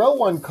 So he wrote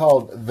one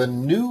called The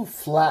New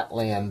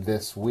Flatland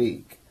this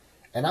week.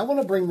 And I want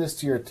to bring this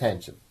to your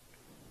attention.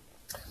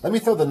 Let me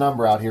throw the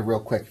number out here real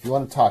quick. If you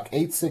want to talk,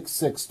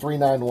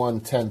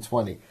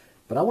 866-391-1020.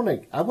 But I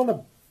want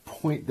to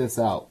point this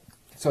out.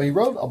 So he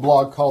wrote a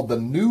blog called The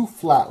New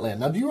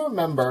Flatland. Now, do you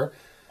remember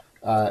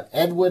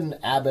Edwin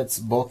Abbott's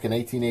book in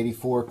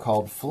 1884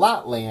 called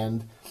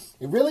Flatland.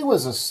 It really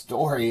was a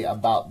story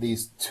about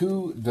these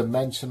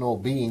two-dimensional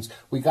beings.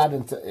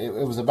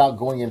 It was about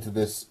going into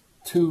this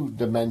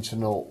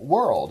two-dimensional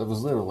world. It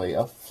was literally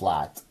a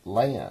flat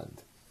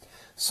land.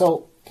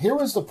 So here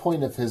was the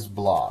point of his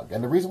blog.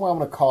 And the reason why I'm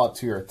going to call it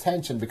to your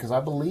attention, because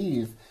I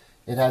believe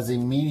it has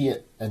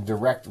immediate and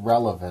direct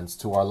relevance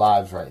to our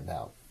lives right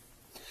now.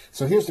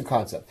 So here's the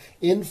concept.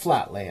 In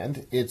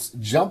Flatland, it's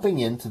jumping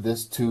into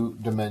this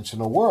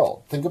two-dimensional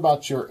world. Think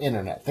about your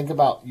internet. Think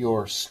about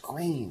your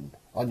screen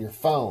on your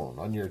phone,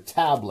 on your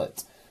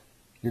tablet.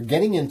 You're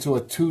getting into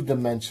a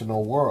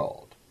two-dimensional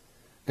world.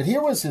 But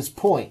here was his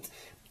point.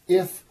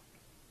 If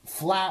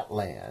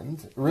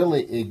Flatland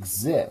really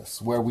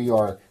exists, where we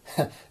are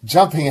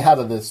jumping out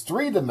of this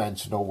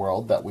three-dimensional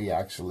world that we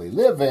actually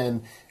live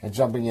in and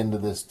jumping into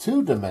this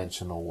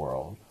two-dimensional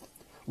world,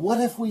 what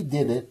if we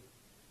did it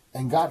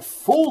and got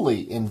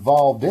fully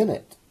involved in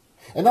it?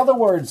 In other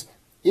words,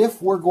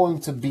 if we're going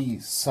to be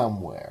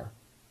somewhere,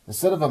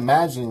 instead of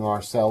imagining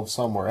ourselves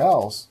somewhere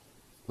else,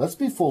 let's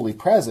be fully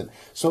present.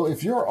 So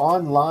if you're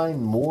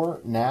online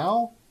more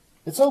now,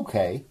 it's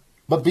okay,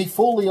 but be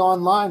fully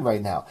online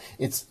right now.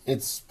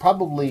 It's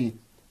probably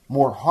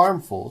more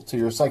harmful to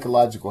your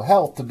psychological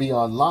health to be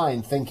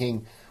online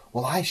thinking,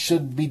 well, I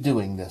should be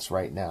doing this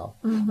right now.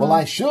 Mm-hmm. Well,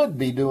 I should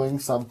be doing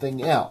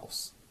something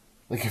else.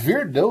 Like, if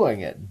you're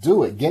doing it,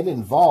 do it. Get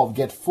involved.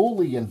 Get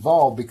fully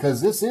involved,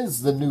 because this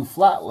is the new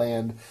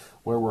Flatland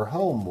where we're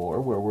home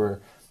more, where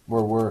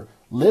we're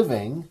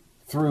living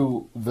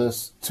through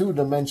this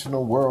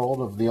two-dimensional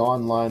world of the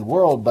online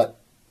world. But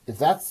if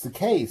that's the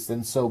case,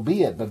 then so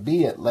be it. But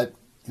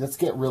let's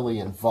get really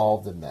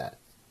involved in that.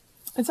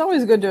 It's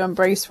always good to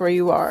embrace where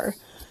you are.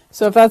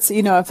 So if that's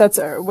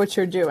what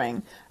you're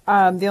doing,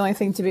 the only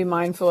thing to be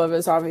mindful of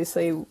is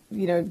obviously,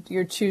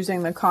 you're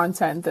choosing the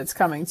content that's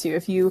coming to you.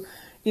 If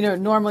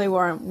normally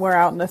we're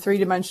out in the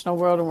three-dimensional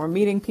world and we're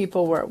meeting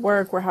people, we're at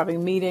work, we're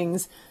having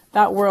meetings,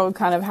 that world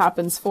kind of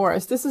happens for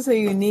us. This is a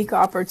unique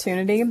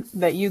opportunity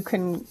that you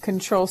can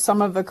control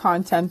some of the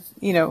content,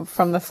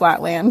 from the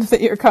Flatland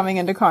that you're coming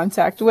into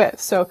contact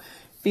with. So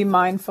be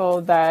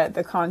mindful that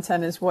the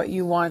content is what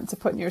you want to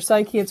put in your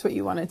psyche. It's what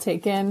you want to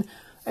take in.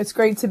 It's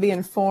great to be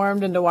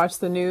informed and to watch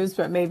the news,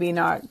 but maybe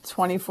not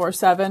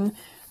 24/7,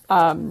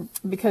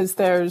 because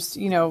there's,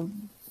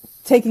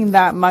 taking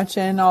that much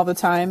in all the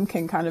time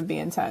can kind of be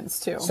intense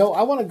too. So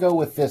I want to go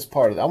with this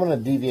part of it. I want to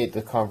deviate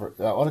I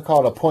want to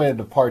call it a point of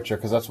departure,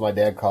 because that's what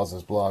my dad calls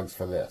his blogs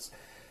for this.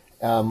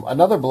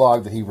 Another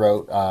blog that he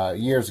wrote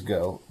years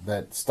ago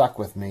that stuck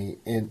with me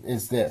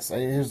is this.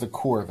 Here's the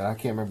core of it. I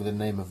can't remember the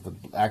name of the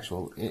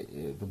actual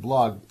the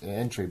blog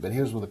entry, but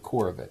here's the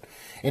core of it.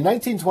 In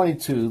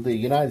 1922, the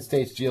United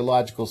States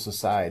Geological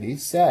Society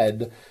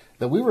said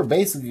that we were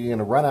basically going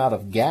to run out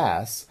of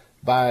gas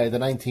by the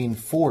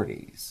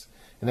 1940s.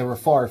 And there were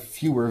far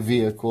fewer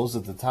vehicles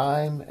at the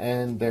time,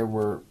 and there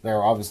are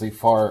obviously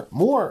far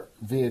more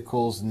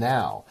vehicles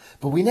now.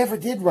 But we never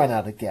did run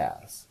out of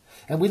gas.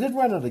 And we did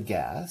run out of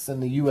gas,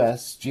 and the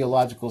U.S.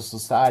 Geological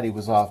Society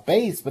was off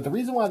base. But the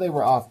reason why they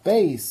were off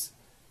base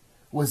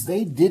was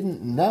they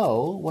didn't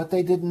know what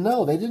they didn't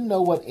know. They didn't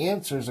know what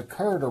answers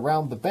occurred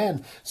around the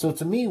bend. So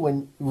to me,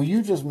 when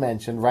you just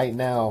mentioned right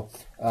now,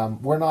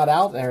 we're not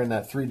out there in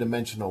that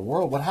three-dimensional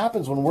world. What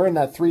happens when we're in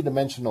that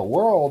three-dimensional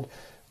world?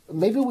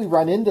 Maybe we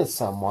run into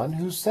someone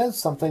who says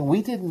something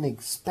we didn't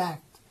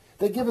expect.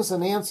 They give us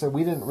an answer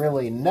we didn't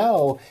really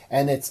know,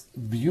 and it's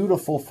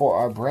beautiful for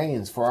our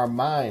brains, for our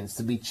minds,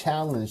 to be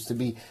challenged, to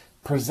be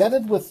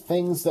presented with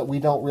things that we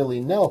don't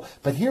really know.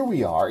 But here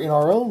we are in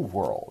our own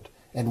world,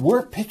 and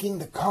we're picking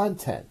the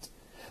content.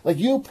 Like,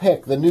 you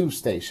pick the news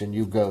station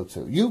you go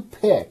to. You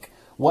pick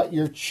what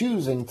you're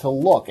choosing to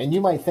look. And you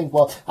might think,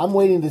 well, I'm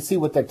waiting to see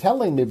what they're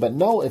telling me. But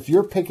no, if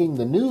you're picking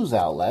the news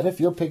outlet, if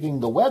you're picking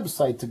the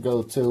website to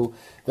go to,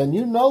 then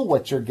you know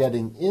what you're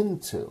getting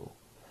into.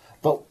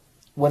 But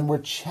when we're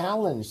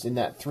challenged in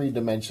that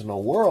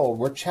three-dimensional world,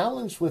 we're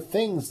challenged with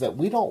things that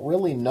we don't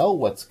really know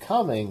what's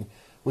coming,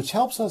 which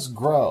helps us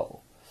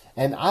grow.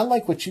 And I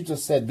like what you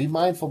just said. Be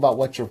mindful about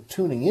what you're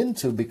tuning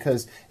into,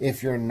 because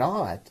if you're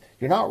not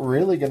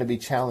really going to be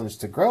challenged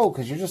to grow,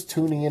 because you're just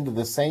tuning into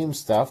the same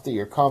stuff that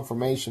your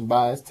confirmation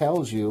bias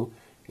tells you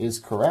is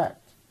correct.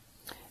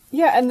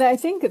 Yeah, and I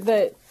think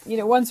that,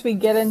 once we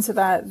get into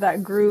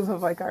that groove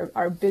of like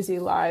our busy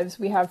lives,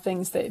 we have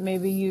things that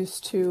maybe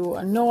used to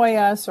annoy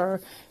us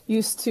or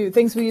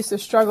things we used to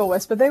struggle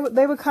with, but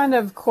they would kind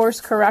of course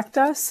correct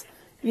us,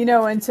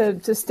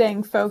 into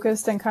staying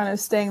focused and kind of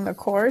staying the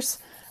course.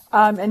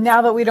 And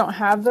now that we don't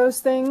have those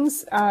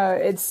things,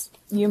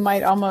 you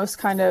might almost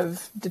kind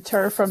of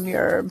deter from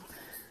your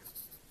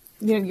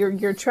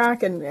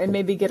track and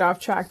maybe get off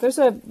track. There's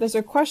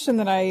a question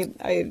that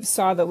I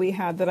saw that we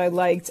had that I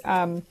liked.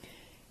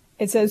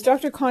 It says,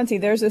 Dr. Conti,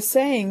 there's a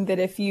saying that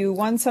if you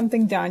want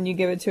something done, you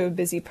give it to a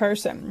busy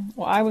person.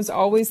 Well, I was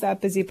always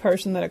that busy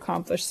person that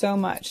accomplished so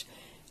much.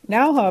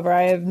 Now, however,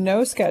 I have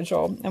no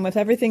schedule, and with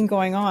everything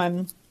going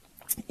on,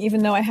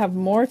 even though I have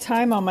more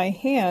time on my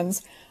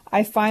hands,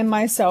 I find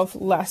myself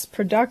less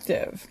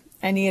productive.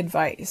 Any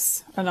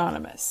advice?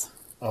 Anonymous.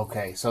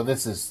 Okay, so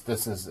this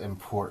is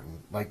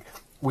important. Like,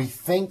 we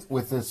think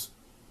with this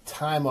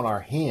time on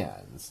our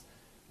hands,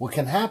 what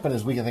can happen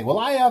is we can think, well,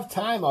 I have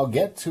time, I'll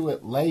get to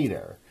it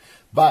later.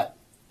 But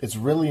it's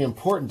really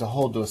important to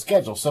hold to a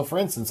schedule. So, for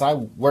instance, I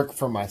work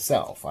for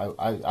myself.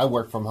 I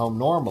work from home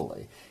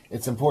normally.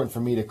 It's important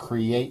for me to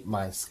create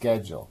my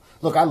schedule.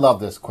 Look, I love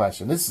this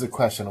question. This is a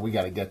question that we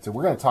got to get to.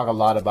 We're going to talk a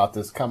lot about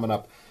this coming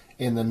up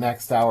in the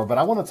next hour, but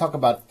I want to talk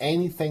about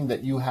anything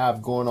that you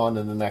have going on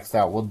in the next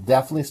hour. We'll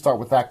definitely start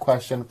with that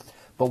question,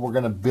 but we're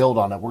going to build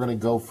on it. We're going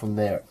to go from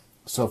there.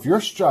 So if you're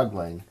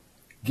struggling,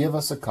 give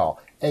us a call.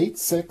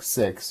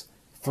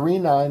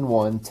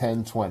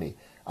 866-391-1020.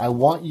 I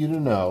want you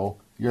to know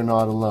you're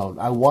not alone.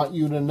 I want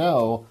you to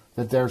know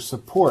that there's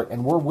support,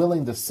 and we're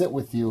willing to sit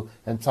with you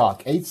and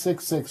talk.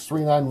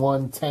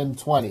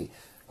 866-391-1020.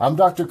 I'm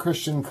Dr.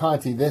 Christian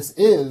Conti. This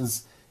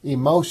is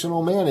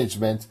Emotional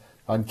Management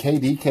on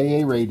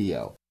KDKA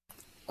Radio.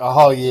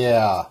 Oh,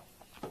 yeah.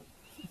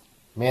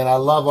 Man, I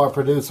love our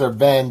producer,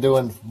 Ben,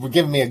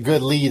 giving me a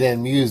good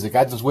lead-in music.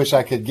 I just wish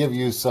I could give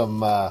you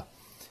some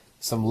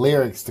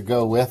lyrics to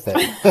go with it.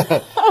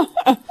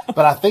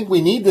 But I think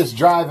we need this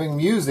driving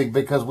music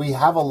because we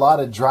have a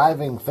lot of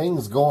driving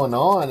things going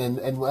on,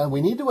 and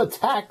we need to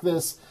attack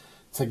this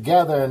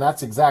together, and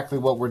that's exactly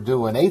what we're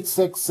doing.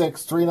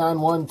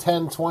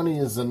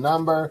 866-391-1020 is the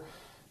number.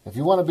 If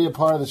you want to be a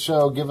part of the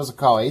show, give us a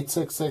call.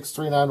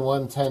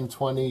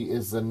 866-391-1020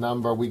 is the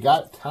number. We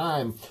got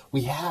time.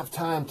 We have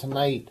time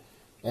tonight,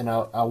 and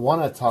I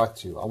want to talk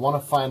to you. I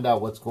want to find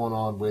out what's going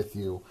on with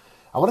you.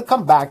 I want to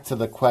come back to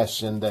the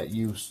question that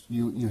you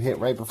hit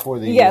right before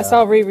the... Yes,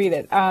 I'll reread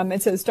it.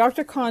 It says,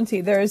 Dr.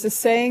 Conti, there is a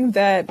saying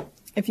that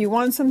if you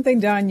want something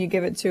done, you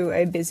give it to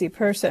a busy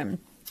person.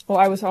 Well,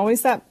 I was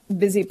always that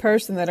busy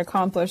person that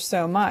accomplished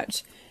so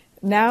much.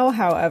 Now,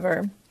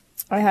 however,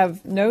 I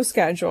have no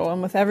schedule,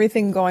 and with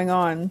everything going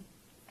on,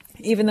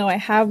 even though I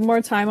have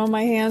more time on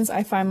my hands,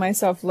 I find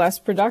myself less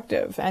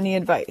productive. Any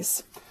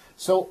advice?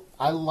 So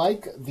I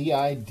like the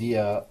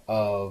idea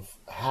of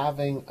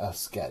having a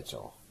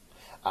schedule.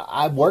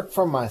 I work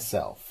for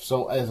myself.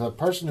 So as a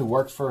person who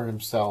works for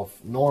himself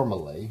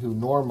normally, who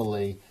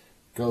normally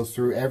goes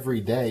through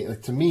every day,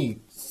 like to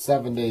me,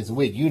 7 days a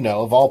week,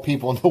 of all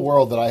people in the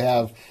world that I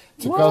have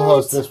to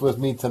co-host this with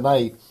me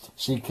tonight,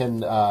 she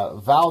can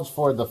vouch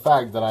for the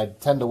fact that I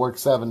tend to work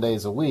 7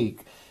 days a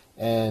week.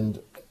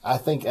 And I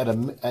think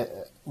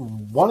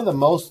one of the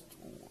most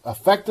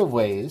effective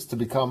ways to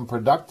become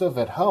productive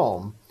at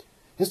home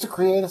is to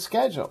create a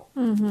schedule.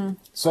 Mm-hmm.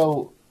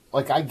 So,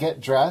 like, I get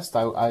dressed,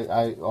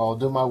 I'll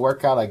do my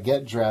workout, I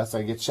get dressed,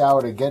 I get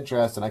showered, I get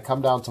dressed, and I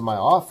come down to my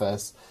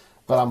office,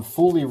 but I'm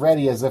fully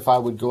ready as if I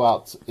would go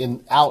out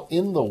in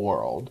the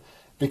world,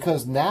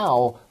 because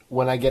now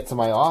when I get to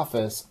my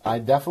office, I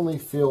definitely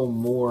feel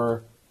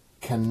more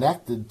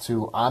connected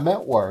to I'm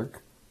at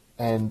work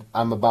and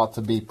I'm about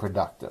to be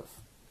productive.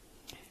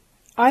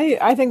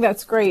 I think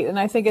that's great, and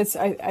I think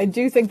I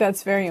do think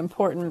that's very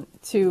important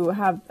to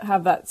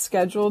have that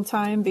scheduled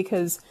time,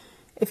 because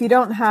if you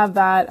don't have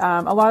that,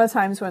 a lot of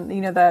times when,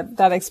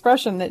 that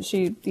expression that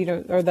she,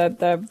 or that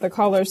the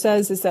caller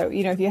says is that,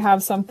 if you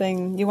have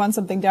something, you want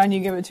something done,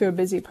 you give it to a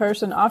busy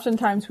person.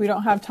 Oftentimes we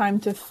don't have time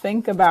to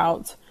think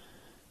about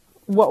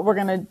what we're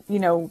going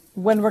to,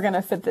 when we're going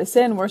to fit this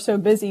in. We're so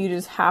busy, you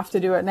just have to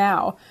do it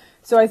now.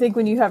 So I think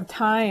when you have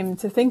time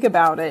to think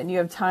about it, and you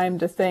have time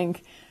to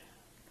think,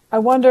 I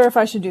wonder if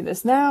I should do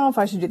this now, if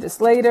I should do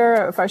this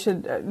later, if I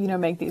should,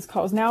 make these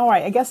calls now, or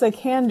I guess I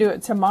can do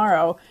it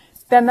tomorrow.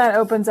 Then that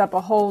opens up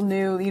a whole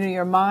new,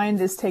 your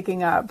mind is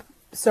taking up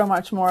so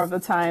much more of the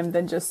time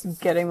than just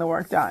getting the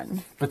work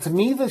done. But to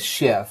me, the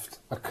shift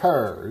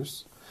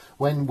occurs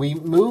when we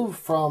move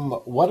from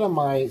what am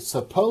I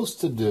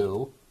supposed to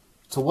do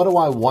to what do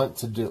I want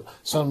to do.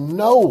 So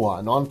no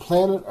one on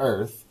planet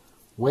Earth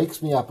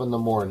wakes me up in the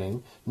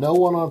morning. No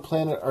one on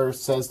planet Earth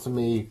says to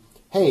me,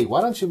 hey,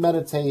 why don't you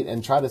meditate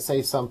and try to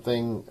say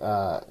something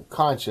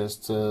conscious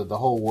to the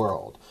whole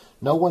world?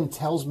 No one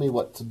tells me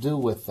what to do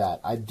with that.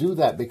 I do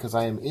that because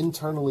I am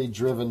internally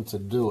driven to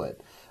do it.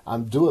 I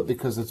do it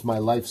because it's my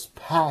life's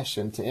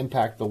passion to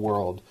impact the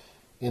world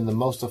in the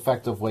most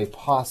effective way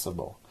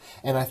possible.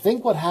 And I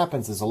think what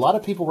happens is a lot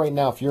of people right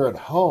now, if you're at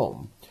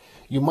home,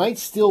 you might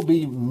still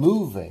be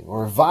moving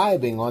or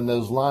vibing on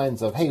those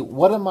lines of, hey,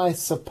 what am I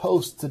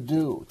supposed to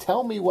do?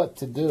 Tell me what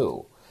to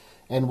do.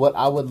 And what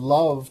I would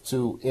love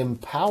to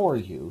empower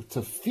you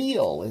to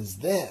feel is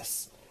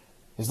this.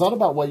 It's not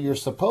about what you're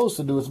supposed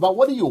to do. It's about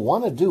what do you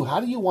want to do? How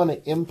do you want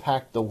to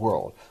impact the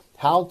world?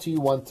 How do you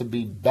want to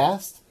be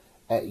best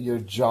at your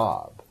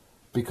job?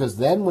 Because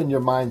then when your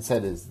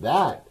mindset is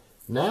that,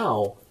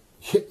 now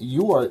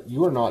you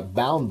are not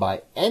bound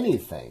by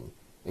anything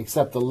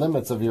except the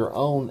limits of your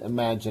own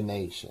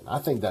imagination. I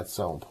think that's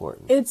so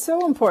important. It's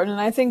so important.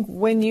 And I think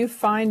when you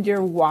find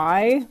your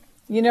why,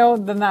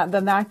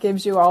 then that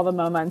gives you all the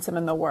momentum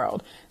in the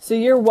world. So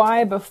your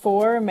why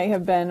before may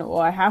have been,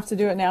 well, I have to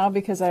do it now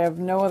because I have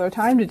no other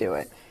time to do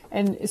it.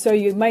 And so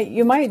you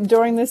might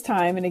during this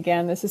time, and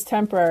again, this is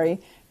temporary,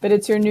 but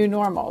it's your new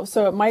normal.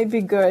 So it might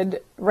be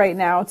good right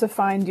now to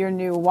find your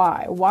new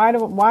why.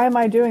 Why am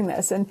I doing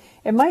this? And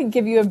it might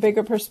give you a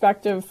bigger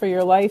perspective for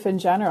your life in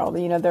general.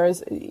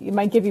 It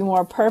might give you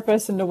more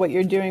purpose into what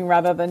you're doing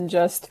rather than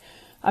just,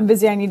 I'm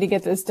busy, I need to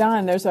get this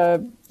done. There's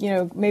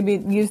maybe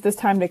use this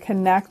time to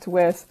connect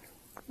with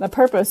the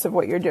purpose of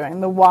what you're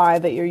doing, the why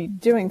that you're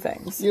doing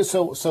things. Yeah,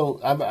 so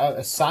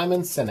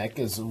Simon Sinek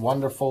is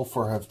wonderful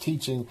for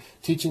teaching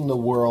the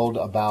world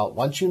about,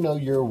 once you know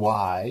your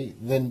why,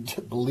 then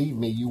believe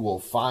me, you will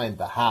find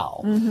the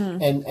how.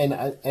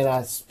 Mm-hmm. And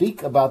I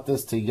speak about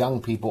this to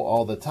young people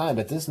all the time,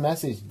 but this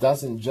message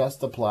doesn't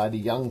just apply to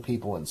young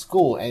people in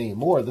school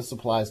anymore. This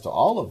applies to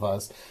all of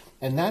us,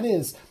 and that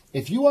is,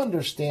 if you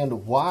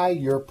understand why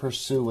you're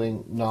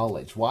pursuing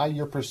knowledge, why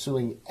you're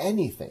pursuing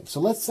anything.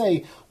 So let's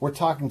say we're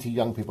talking to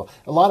young people.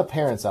 A lot of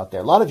parents out there,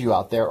 a lot of you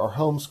out there are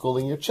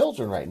homeschooling your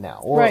children right now.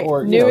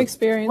 Or new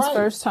experience, right.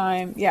 First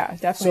time. Yeah,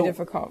 definitely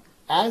difficult.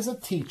 As a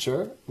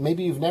teacher,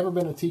 maybe you've never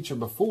been a teacher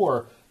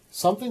before,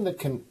 something that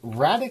can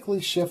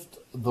radically shift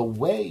the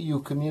way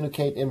you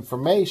communicate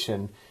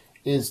information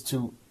is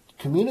to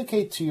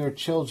communicate to your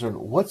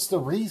children, what's the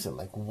reason?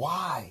 Like,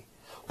 why?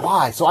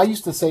 Why? So I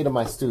used to say to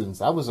my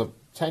students, I was a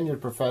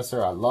tenured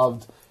professor. I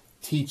loved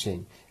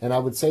teaching. And I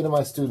would say to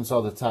my students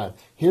all the time,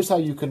 here's how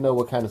you can know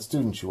what kind of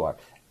student you are.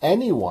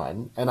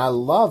 Anyone, and I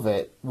love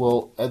it,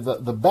 will,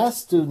 the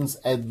best students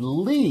at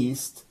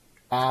least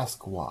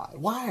ask why.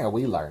 Why are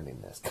we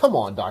learning this? Come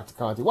on, Dr.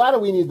 Conti. Why do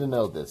we need to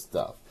know this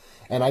stuff?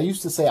 And I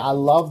used to say, I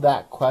love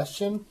that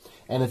question.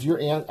 And if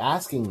you're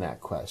asking that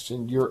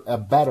question, you're a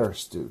better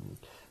student.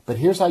 But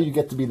here's how you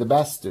get to be the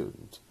best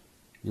student.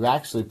 You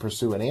actually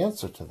pursue an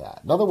answer to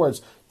that. In other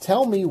words,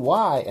 tell me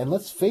why, and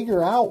let's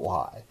figure out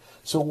why.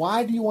 So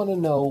why do you want to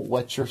know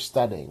what you're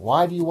studying?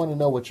 Why do you want to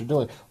know what you're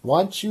doing?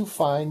 Once you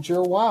find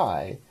your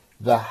why,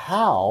 the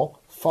how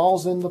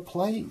falls into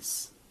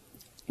place.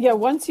 Yeah,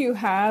 once you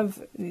have,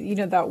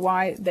 that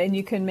why, then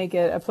you can make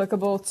it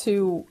applicable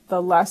to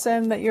the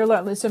lesson that you're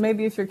learning. So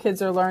maybe if your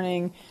kids are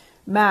learning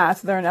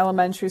math, they're in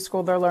elementary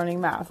school, they're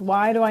learning math.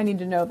 Why do I need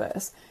to know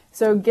this?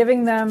 So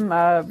giving them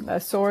a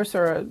source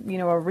or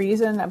a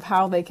reason of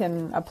how they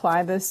can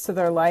apply this to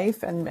their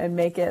life and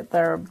make it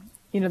their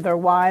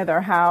why, their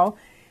how,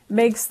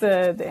 makes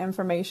the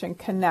information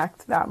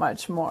connect that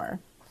much more.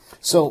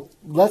 So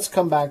let's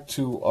come back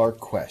to our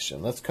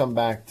question. Let's come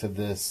back to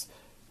this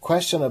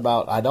question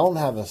about, I don't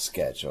have a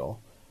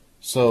schedule,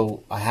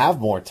 so I have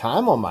more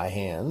time on my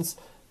hands,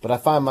 but I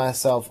find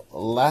myself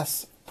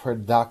less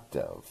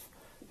productive.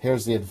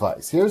 Here's the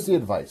advice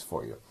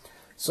for you.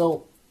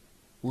 So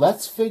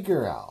let's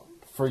figure out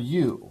for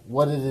you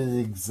what it is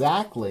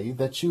exactly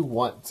that you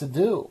want to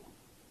do.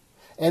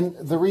 And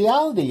the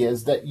reality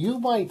is that you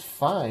might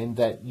find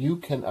that you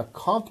can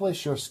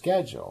accomplish your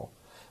schedule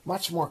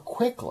much more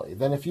quickly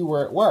than if you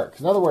were at work.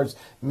 In other words,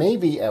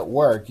 maybe at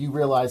work you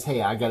realize,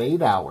 hey, I got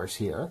 8 hours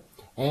here,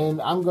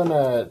 and I'm going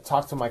to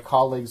talk to my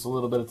colleagues a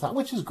little bit of time,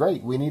 which is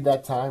great. We need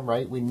that time,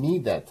 right? We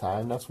need that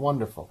time. That's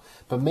wonderful.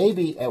 But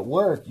maybe at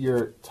work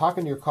you're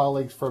talking to your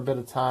colleagues for a bit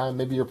of time.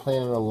 Maybe you're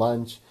planning a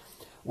lunch.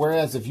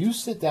 Whereas if you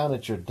sit down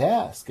at your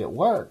desk at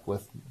work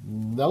with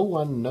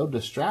no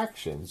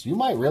distractions, you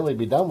might really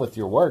be done with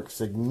your work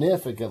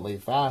significantly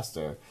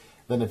faster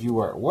than if you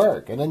were at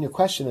work. And then your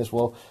question is,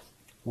 well,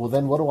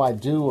 then what do I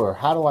do, or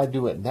how do I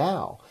do it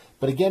now?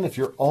 But again, if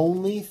you're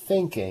only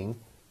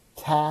thinking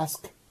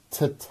task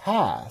to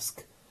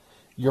task,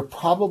 you're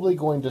probably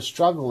going to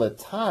struggle at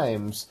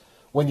times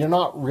when you're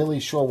not really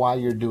sure why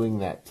you're doing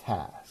that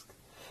task.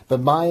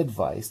 But my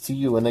advice to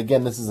you, and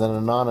again, this is an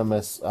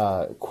anonymous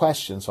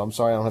question, so I'm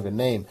sorry I don't have a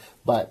name,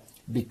 but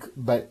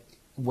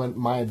when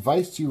my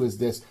advice to you is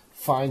this: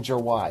 find your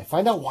why.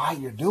 Find out why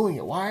you're doing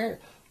it. Why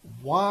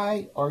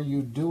are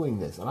you doing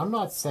this? And I'm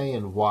not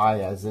saying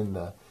why as in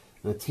the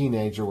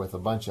teenager with a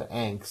bunch of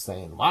angst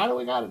saying, why do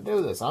we got to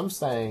do this? I'm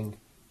saying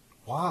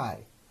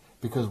why.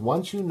 Because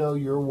once you know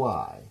your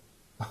why,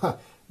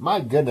 my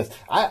goodness,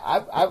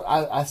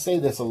 I say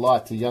this a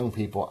lot to young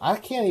people. I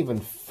can't even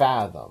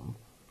fathom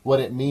what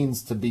it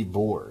means to be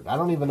bored. I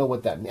don't even know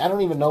what that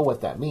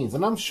means.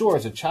 And I'm sure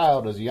as a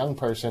child, as a young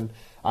person,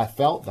 I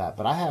felt that.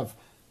 But I have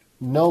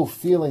no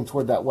feeling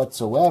toward that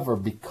whatsoever,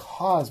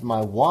 because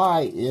my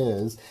why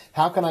is,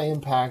 how can I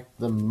impact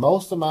the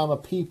most amount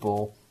of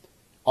people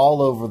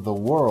all over the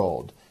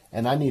world?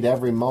 And I need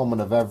every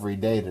moment of every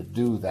day to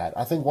do that.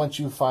 I think once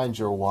you find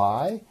your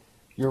why,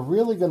 you're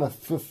really going to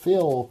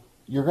feel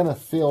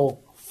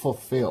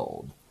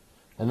fulfilled.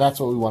 And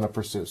that's what we want to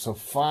pursue. So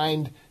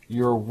find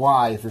your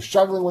why. If you're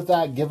struggling with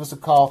that, give us a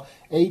call,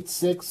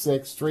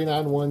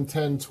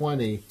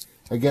 866-391-1020.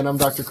 Again, I'm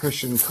Dr.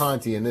 Christian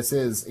Conti, and this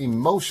is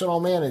Emotional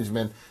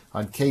Management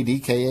on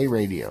KDKA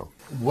Radio.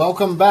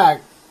 Welcome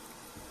back.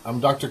 I'm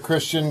Dr.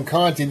 Christian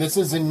Conti. This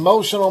is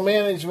Emotional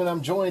Management.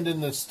 I'm joined in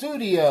the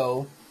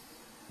studio,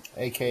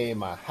 a.k.a.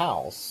 my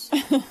house,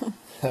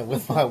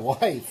 with my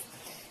wife,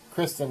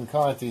 Kristen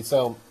Conti.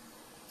 So,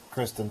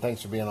 Kristen,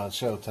 thanks for being on the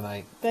show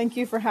tonight. Thank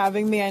you for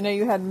having me. I know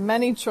you had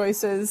many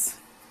choices,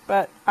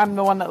 but I'm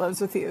the one that lives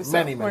with you. So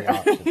Many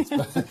options.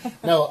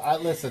 No,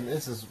 listen,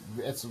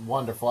 it's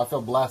wonderful. I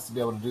feel blessed to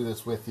be able to do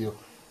this with you.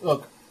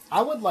 Look,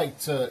 I would like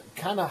to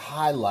kind of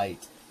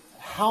highlight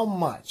how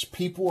much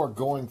people are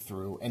going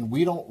through, and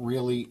we don't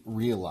really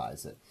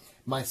realize it.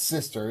 My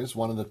sister is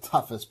one of the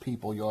toughest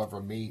people you'll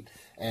ever meet.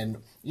 And,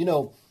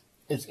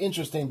 it's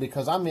interesting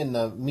because I'm in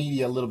the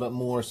media a little bit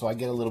more, so I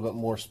get a little bit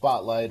more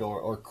spotlight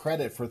or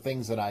credit for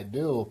things that I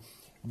do.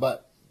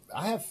 But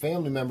I have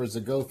family members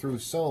that go through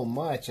so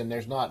much, and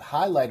there's not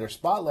highlight or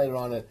spotlight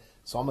on it.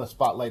 So I'm going to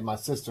spotlight my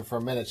sister for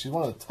a minute. She's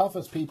one of the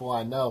toughest people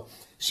I know.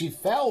 She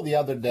fell the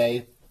other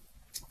day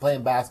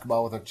playing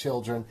basketball with her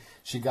children.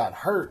 She got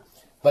hurt,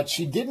 but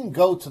she didn't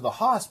go to the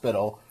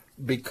hospital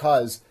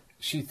because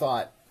she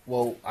thought,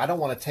 well, I don't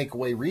want to take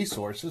away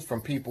resources from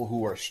people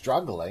who are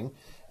struggling.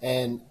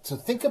 And to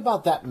think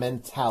about that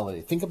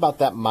mentality, think about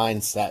that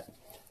mindset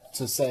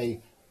to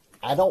say,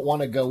 I don't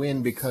want to go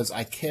in because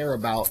I care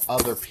about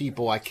other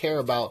people. I care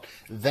about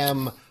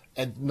them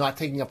and not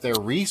taking up their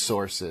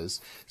resources.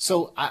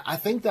 So I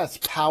think that's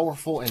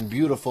powerful and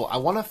beautiful. I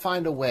want to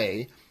find a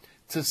way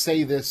to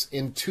say this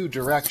in two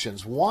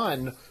directions.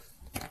 One,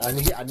 I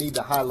need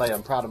to highlight,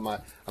 I'm proud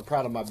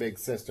of my big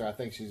sister. I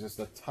think she's just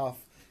a tough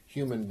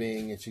human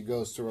being, and she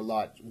goes through a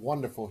lot.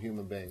 Wonderful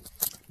human being.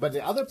 But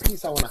the other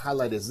piece I want to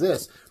highlight is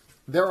this.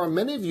 There are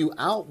many of you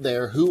out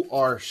there who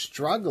are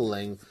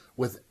struggling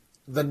with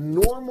the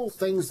normal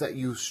things that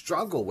you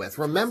struggle with.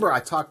 Remember, I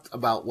talked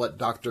about what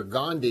Dr.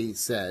 Gandhi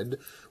said,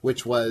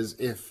 which was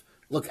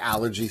look,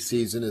 allergy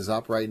season is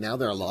up right now.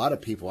 There are a lot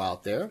of people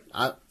out there.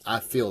 I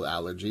feel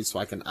allergies, so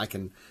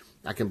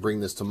I can bring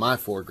this to my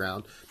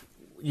foreground.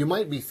 You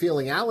might be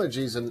feeling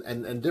allergies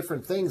and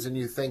different things, and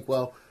you think,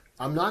 well,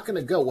 I'm not going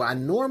to go. Well, I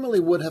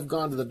normally would have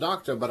gone to the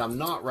doctor, but I'm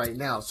not right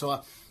now.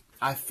 So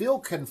I feel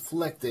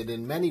conflicted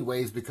in many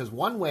ways, because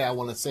one way I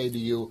want to say to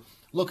you,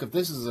 look, if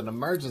this is an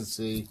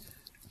emergency,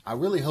 I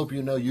really hope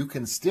you know you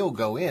can still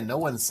go in. No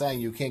one's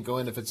saying you can't go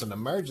in if it's an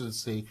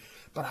emergency.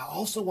 But I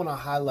also want to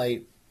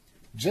highlight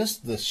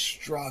just the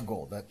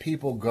struggle that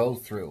people go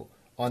through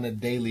on a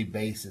daily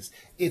basis.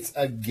 It's,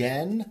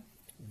 again,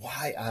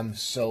 why I'm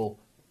so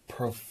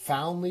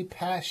profoundly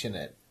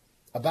passionate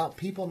about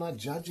people not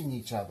judging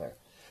each other.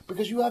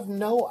 Because you have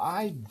no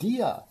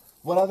idea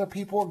what other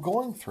people are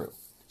going through.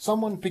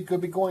 Someone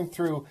could be going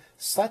through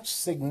such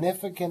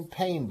significant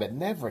pain but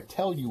never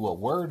tell you a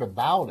word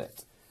about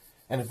it.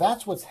 And if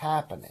that's what's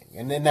happening,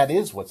 and then that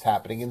is what's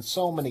happening in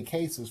so many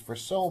cases for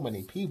so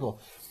many people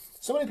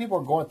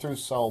are going through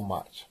so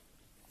much.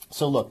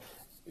 So look,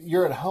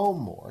 you're at home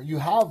more, you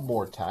have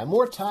more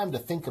time to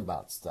think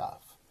about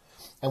stuff.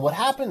 And what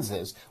happens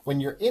is, when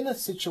you're in a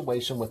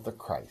situation with a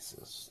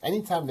crisis,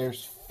 anytime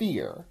there's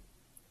fear,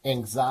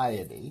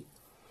 anxiety,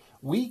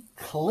 we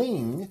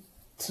cling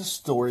to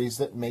stories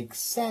that make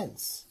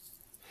sense.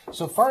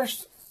 So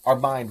first, our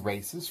mind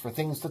races for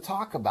things to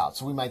talk about.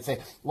 So we might say,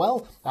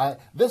 well,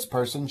 this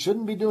person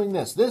shouldn't be doing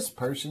this. This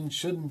person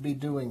shouldn't be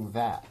doing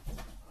that.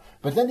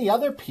 But then the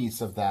other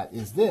piece of that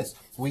is this.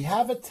 We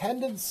have a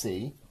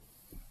tendency,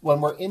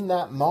 when we're in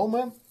that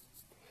moment,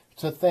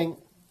 to think,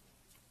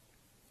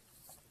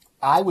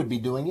 I would be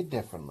doing it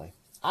differently.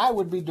 I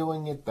would be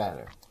doing it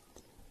better.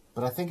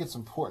 But I think it's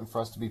important for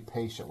us to be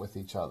patient with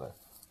each other.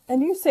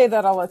 And you say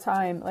that all the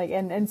time,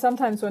 and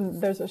sometimes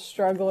when there's a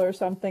struggle or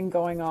something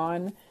going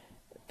on,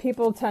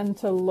 people tend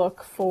to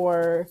look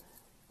for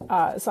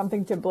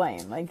something to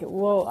blame. Like,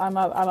 well, I'm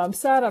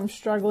upset, I'm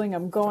struggling,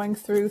 I'm going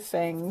through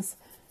things.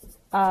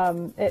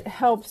 It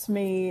helps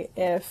me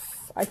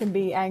if I can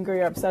be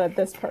angry or upset at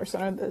this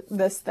person or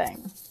this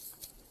thing.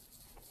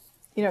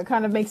 It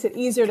kind of makes it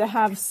easier to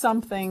have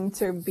something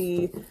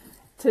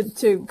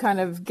to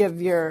kind of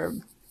give your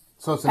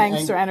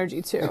angst or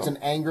energy to. It's an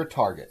anger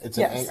target.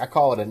 Yes. I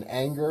call it an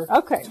anger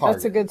target.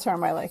 That's a good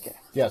term. I like it.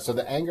 Yeah, so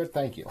the anger,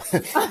 thank you.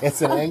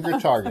 It's an anger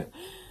target.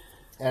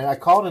 And I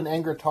call it an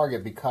anger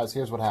target because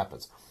here's what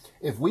happens.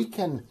 If we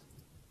can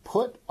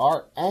put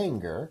our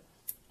anger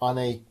on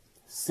a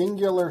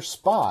singular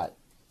spot,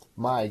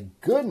 my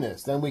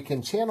goodness, then we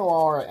can channel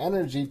our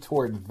energy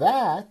toward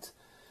that,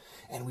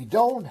 and we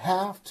don't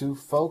have to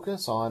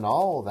focus on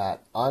all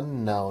that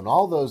unknown,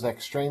 all those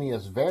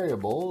extraneous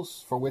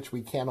variables for which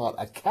we cannot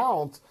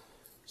account,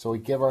 so we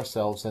give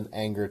ourselves an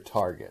anger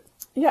target.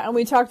 Yeah, and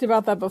we talked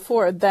about that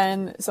before.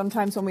 Then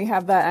sometimes when we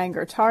have that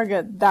anger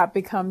target, that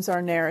becomes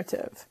our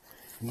narrative.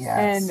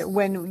 Yes. And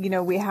when,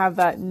 we have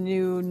that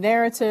new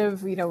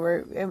narrative,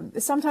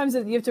 sometimes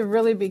you have to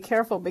really be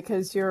careful,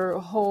 because your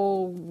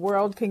whole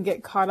world can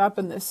get caught up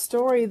in this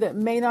story that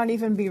may not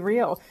even be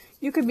real.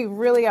 You could be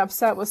really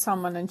upset with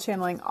someone and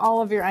channeling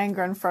all of your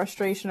anger and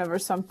frustration over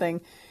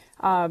something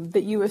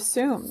that you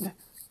assumed.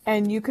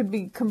 And you could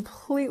be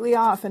completely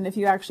off. And if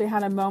you actually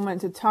had a moment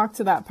to talk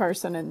to that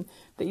person and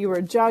that you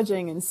were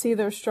judging and see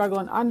their struggle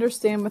and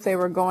understand what they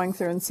were going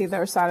through and see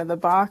their side of the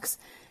box,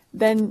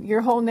 then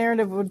your whole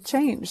narrative would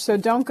change. So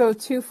don't go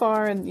too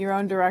far in your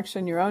own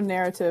direction, your own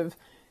narrative.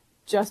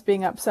 just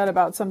being upset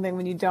about something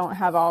when you don't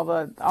have all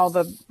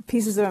the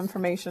pieces of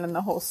information and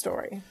the whole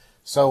story.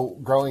 So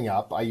growing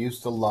up, I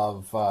used to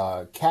love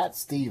Cat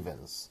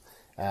Stevens.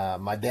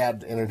 My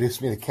dad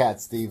introduced me to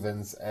Cat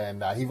Stevens,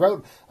 and he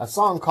wrote a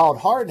song called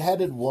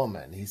Hard-Headed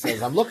Woman. He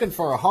says, I'm looking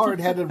for a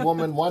hard-headed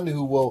woman, one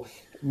who will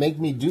make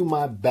me do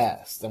my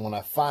best. And when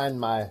I find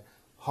my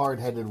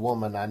hard-headed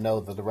woman, I know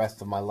that the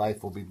rest of my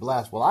life will be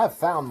blessed. Well, I've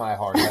found my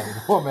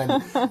hard-headed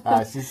woman.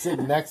 She's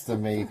sitting next to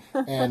me.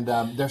 And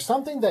there's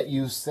something that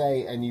you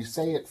say, and you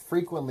say it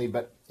frequently,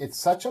 but it's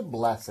such a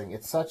blessing.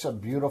 It's such a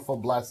beautiful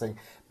blessing.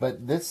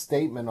 But this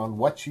statement on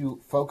what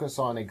you focus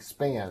on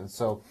expands.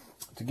 So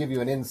to give you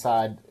an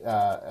inside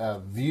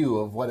view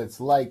of what it's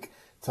like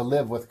to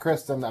live with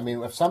Kristen, I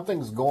mean, if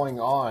something's going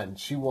on,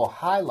 she will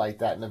highlight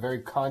that in a very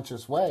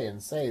conscious way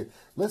and say,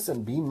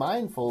 listen, be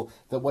mindful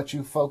that what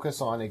you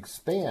focus on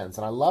expands.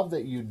 And I love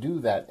that you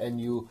do that,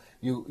 and you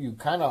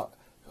kind of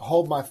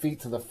hold my feet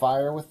to the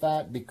fire with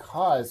that,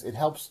 because it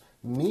helps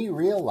me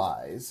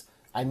realize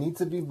I need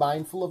to be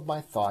mindful of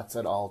my thoughts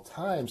at all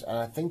times. And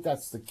I think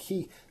that's the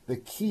key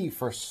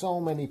for so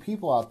many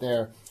people out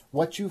there.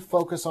 What you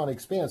focus on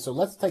expands. So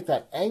let's take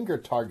that anger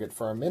target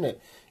for a minute.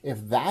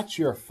 If that's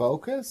your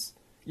focus,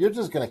 you're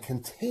just going to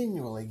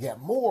continually get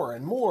more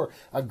and more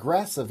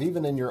aggressive,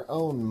 even in your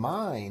own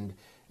mind.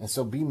 And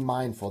so be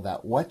mindful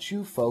that what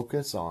you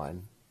focus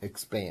on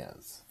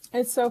expands.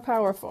 It's so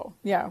powerful.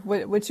 Yeah.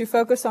 What you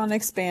focus on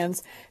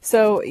expands.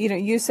 So,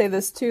 you say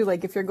this too,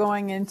 like if you're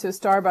going into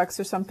Starbucks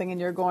or something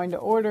and you're going to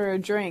order a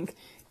drink,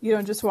 you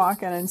don't just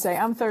walk in and say,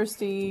 I'm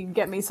thirsty,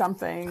 get me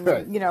something.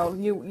 Right.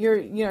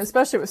 You're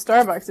especially with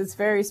Starbucks, it's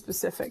very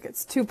specific.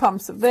 It's 2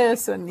 pumps of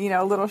this and,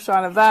 a little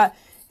shot of that.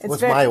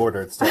 What's my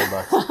order at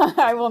Starbucks?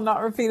 I will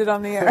not repeat it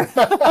on the air.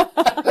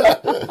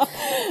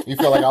 You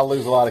feel like I'll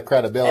lose a lot of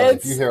credibility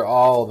if you hear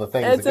all the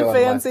things that go in my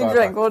Starbucks. It's a fancy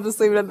drink. We'll just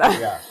leave it at that.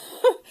 Yeah.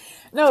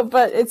 No,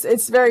 but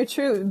it's very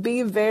true.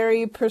 Be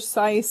very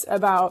precise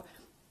about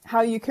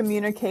how you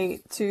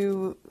communicate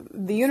to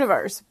the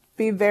universe.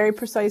 Be very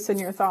precise in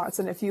your thoughts.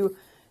 And if you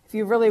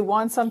really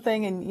want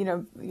something,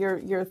 and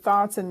your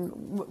thoughts and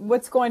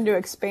what's going to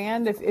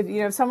expand,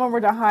 if someone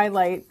were to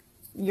highlight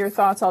your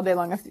thoughts all day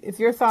long, if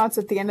your thoughts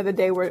at the end of the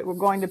day were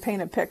going to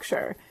paint a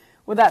picture,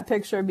 would that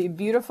picture be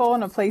beautiful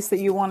in a place that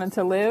you wanted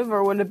to live,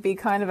 or would it be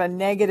kind of a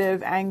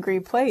negative,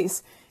 angry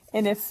place?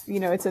 And if,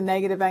 it's a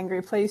negative,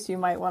 angry place, you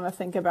might want to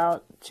think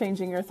about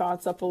changing your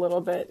thoughts up a little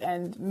bit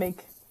and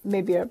make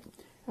maybe a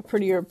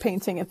prettier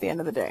painting at the end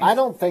of the day. I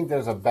don't think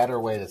there's a better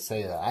way to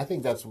say that. I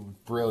think that's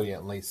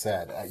brilliantly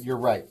said. You're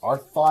right. Our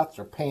thoughts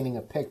are painting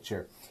a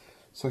picture.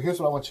 So here's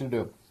what I want you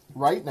to do.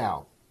 Right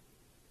now,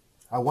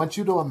 I want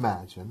you to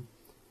imagine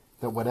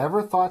that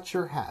whatever thoughts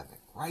you're having,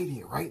 right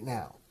here, right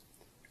now,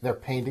 they're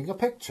painting a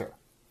picture.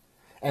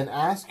 And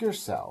ask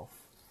yourself,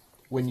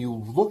 when you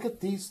look at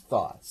these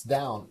thoughts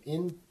down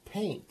in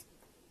paint,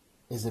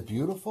 is it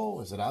beautiful?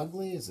 Is it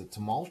ugly? Is it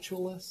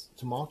tumultuous?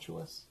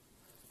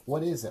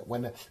 What is it?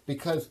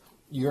 Because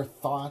your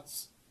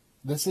thoughts,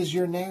 this is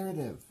your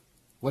narrative.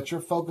 What you're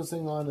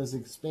focusing on is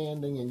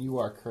expanding, and you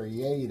are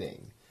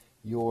creating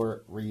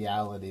your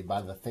reality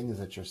by the things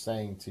that you're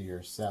saying to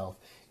yourself.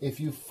 If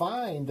you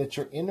find that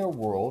your inner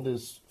world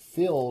is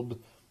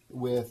filled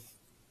with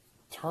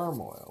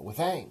turmoil, with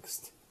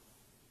angst,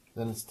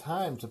 then it's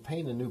time to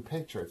paint a new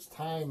picture. It's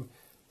time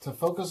to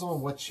focus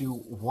on what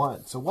you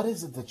want. So what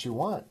is it that you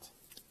want?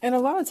 And a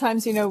lot of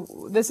times,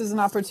 this is an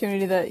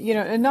opportunity that,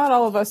 and not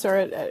all of us are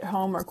at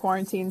home or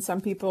quarantined.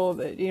 Some people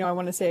that, I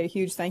want to say a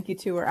huge thank you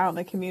to are out in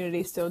the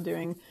community still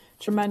doing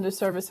tremendous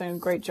service and a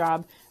great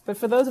job. But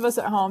for those of us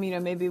at home,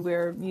 maybe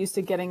we're used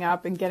to getting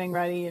up and getting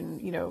ready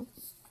and,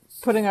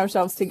 putting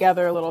ourselves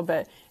together a little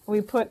bit. We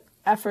put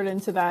effort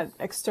into that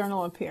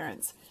external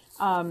appearance.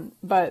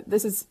 But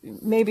this is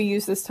maybe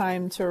use this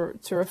time to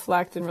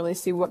reflect and really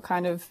see what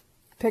kind of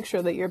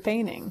picture that you're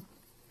painting,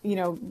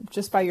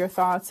 just by your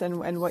thoughts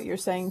and what you're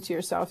saying to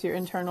yourself, your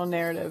internal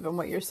narrative and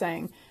what you're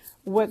saying.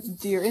 What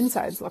do your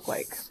insides look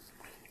like?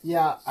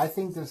 Yeah, I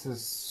think this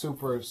is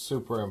super,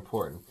 super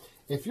important.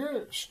 If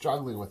you're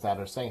struggling with that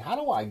or saying, how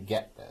do I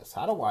get this?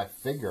 How do I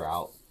figure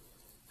out?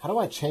 How do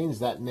I change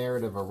that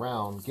narrative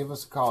around? Give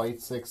us a call,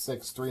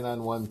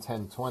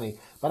 866-391-1020.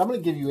 But I'm going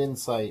to give you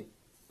insight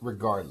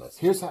regardless.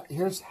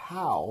 Here's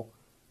how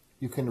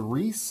you can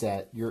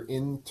reset your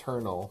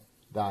internal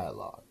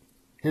dialogue.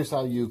 Here's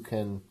how you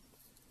can,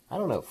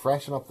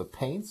 freshen up the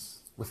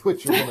paints with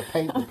which you're going to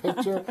paint the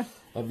picture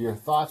of your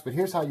thoughts. But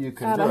here's how you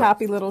can do it. Add a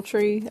happy little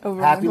tree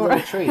over. Happy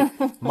little tree.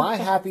 My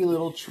happy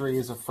little tree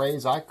is a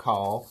phrase I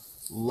call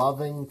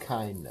loving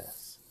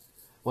kindness.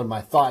 When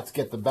my thoughts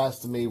get the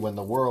best of me, when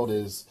the world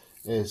is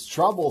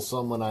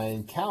troublesome, when I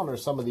encounter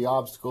some of the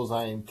obstacles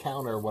I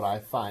encounter, what I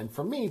find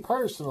for me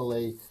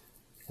personally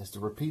is to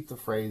repeat the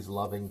phrase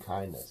loving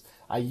kindness.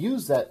 I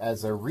use that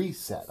as a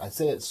reset. I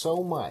say it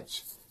so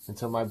much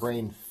until my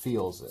brain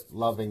feels it,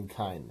 loving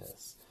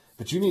kindness.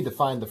 But you need to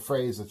find the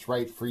phrase that's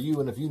right for you.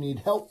 And if you need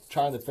help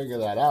trying to figure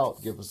that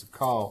out, give us a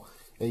call,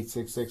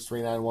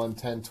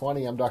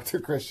 866-391-1020. I'm Dr.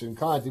 Christian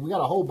Conte. We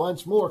got a whole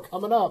bunch more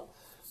coming up.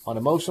 on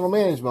Emotional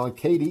Management on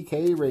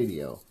KDK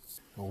Radio.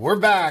 We're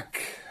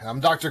back. I'm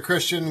Dr.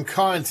 Christian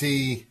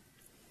Conti.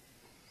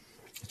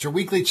 It's your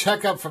weekly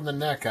checkup from the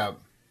neck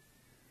up.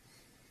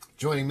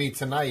 Joining me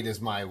tonight is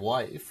my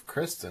wife,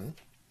 Kristen.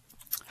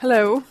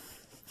 Hello.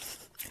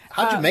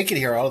 How'd you make it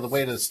here all the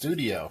way to the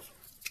studio?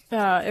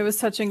 It was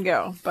touch and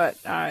go, but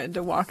I had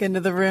to walk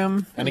into the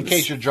room. And in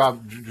case you're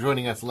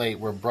joining us late,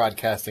 we're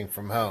broadcasting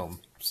from home.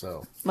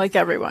 So, like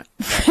everyone.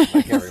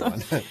 Like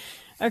everyone.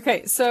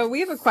 Okay, so we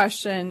have a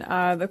question.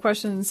 The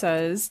question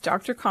says,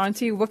 Dr.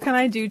 Conti, what can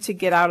I do to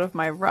get out of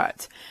my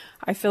rut?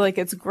 I feel like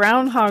it's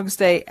Groundhog's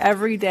Day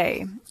every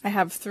day. I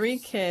have 3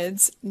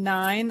 kids,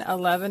 9,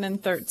 11,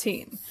 and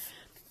 13.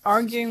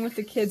 Arguing with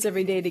the kids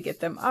every day to get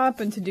them up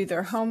and to do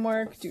their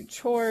homework, do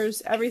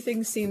chores.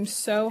 Everything seems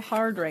so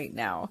hard right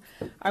now.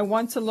 I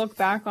want to look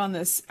back on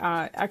this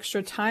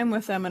extra time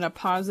with them in a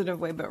positive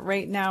way, but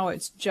right now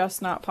it's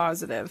just not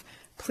positive.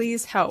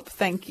 Please help.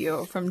 Thank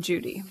you. From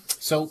Judy.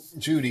 So,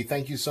 Judy,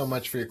 thank you so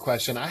much for your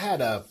question. I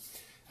had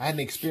an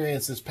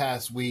experience this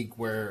past week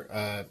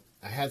where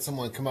I had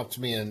someone come up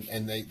to me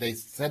and they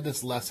said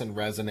this lesson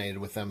resonated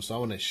with them, so I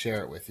want to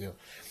share it with you.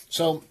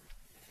 So,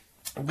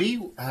 we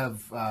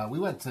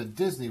went to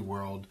Disney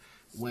World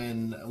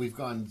when we've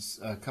gone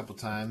a couple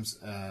times,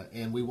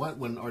 and we went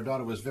when our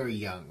daughter was very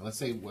young. Let's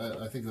say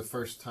I think the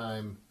first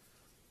time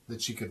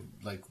that she could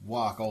like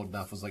walk old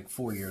enough was like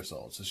 4 years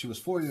old. So she was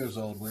 4 years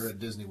old. We were at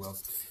Disney World,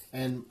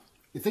 and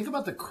you think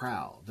about the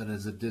crowd that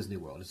is at Disney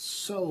World. It's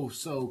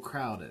so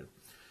crowded.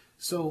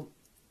 So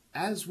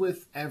as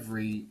with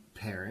every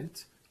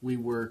parent, we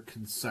were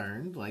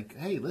concerned, like,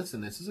 hey,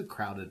 listen, this is a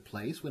crowded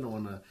place. We don't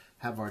want to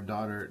have our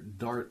daughter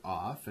dart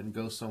off and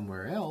go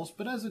somewhere else.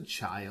 But as a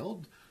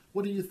child,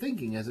 what are you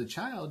thinking? As a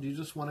child, you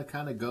just want to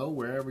kind of go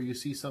wherever you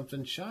see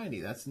something shiny.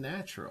 That's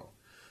natural.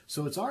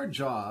 So it's our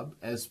job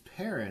as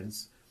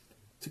parents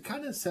to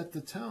kind of set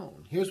the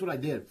tone. Here's what I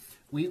did.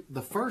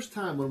 The first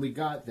time when we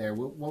got there,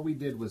 what we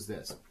did was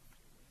this.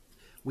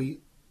 We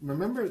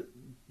remember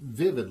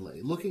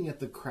vividly looking at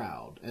the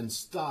crowd and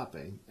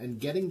stopping and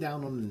getting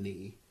down on a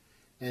knee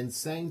and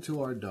saying to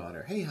our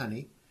daughter, hey,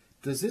 honey,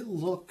 does it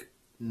look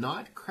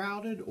not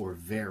crowded or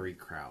very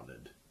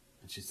crowded?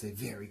 And she'd say,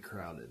 very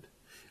crowded.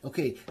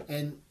 Okay,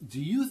 and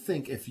do you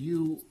think if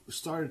you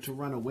started to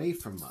run away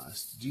from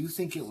us, do you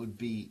think it would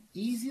be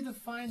easy to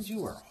find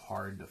you or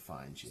hard to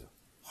find you?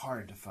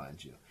 Hard to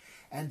find you.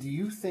 And do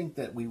you think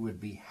that we would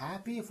be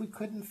happy if we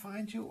couldn't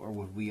find you, or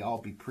would we all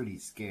be pretty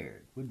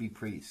scared? We'd be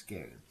pretty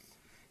scared.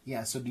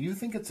 Yeah, so do you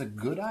think it's a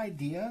good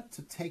idea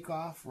to take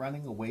off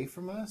running away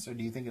from us, or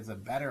do you think it's a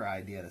better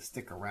idea to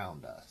stick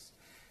around us?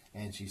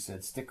 And she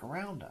said, stick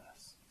around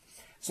us.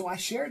 So I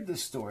shared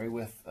this story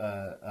with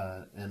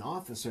an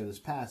officer this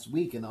past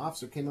week, and the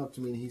officer came up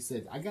to me and he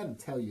said, I got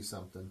to tell you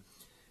something.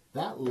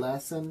 That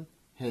lesson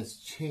has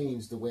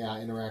changed the way I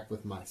interact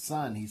with my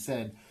son. He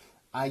said,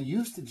 I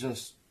used to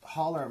just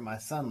holler at my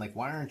son, like,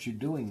 why aren't you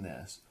doing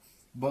this?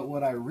 But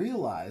what I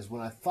realized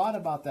when I thought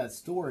about that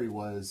story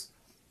was,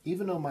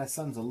 even though my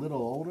son's a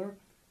little older,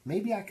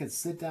 maybe I could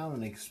sit down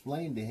and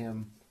explain to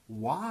him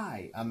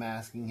why I'm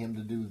asking him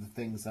to do the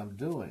things I'm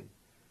doing.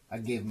 I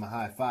gave him a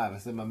high five. I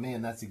said, my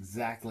man, that's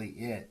exactly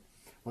it.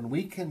 When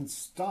we can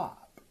stop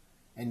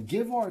and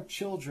give our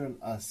children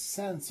a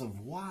sense of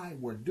why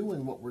we're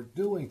doing what we're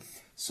doing.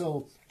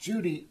 So,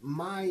 Judy,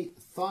 my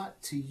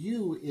thought to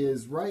you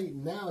is right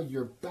now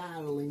you're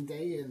battling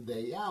day in,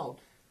 day out,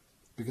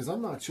 because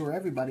I'm not sure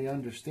everybody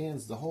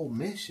understands the whole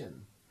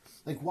mission.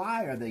 Like,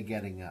 why are they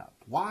getting up?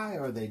 Why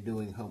are they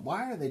doing home?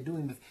 Why are they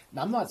doing this?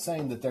 Now, I'm not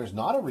saying that there's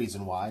not a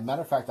reason why.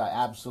 Matter of fact, I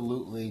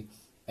absolutely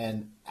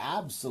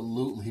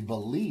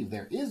believe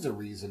there is a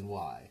reason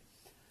why.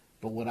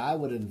 But what I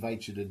would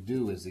invite you to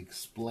do is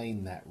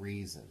explain that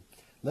reason.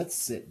 Let's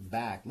sit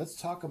back. Let's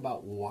talk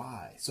about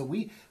why. So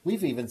we've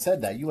even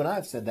said that. You and I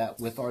have said that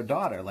with our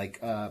daughter.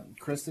 Like,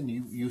 Kristen,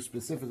 you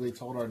specifically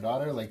told our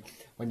daughter, like,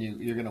 when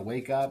you're going to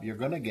wake up, you're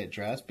going to get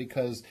dressed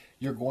because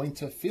you're going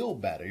to feel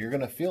better. You're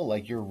going to feel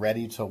like you're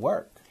ready to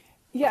work.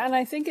 Yeah, and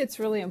I think it's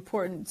really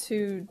important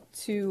to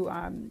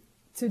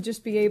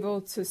just be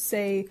able to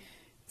say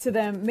to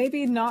them,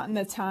 maybe not in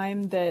the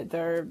time that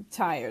they're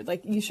tired.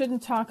 Like, you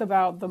shouldn't talk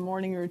about the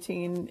morning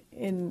routine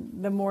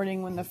in the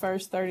morning when the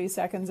first 30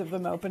 seconds of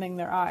them opening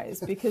their eyes,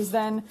 because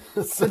then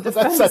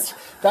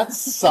that's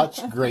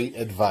such great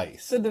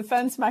advice. The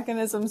defense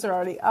mechanisms are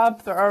already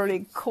up. They're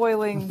already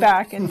coiling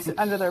back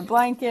under their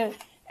blanket,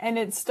 and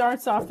it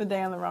starts off the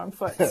day on the wrong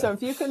foot. So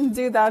if you can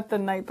do that the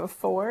night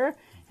before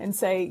and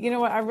say, you know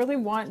what, I really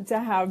want to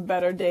have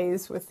better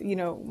days with,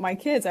 my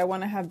kids. I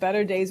want to have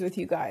better days with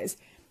you guys.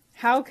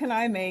 How can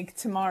I make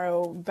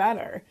tomorrow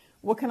better?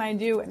 What can I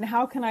do? And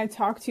how can I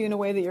talk to you in a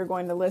way that you're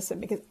going to listen?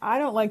 Because I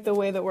don't like the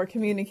way that we're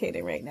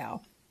communicating right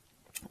now.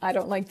 I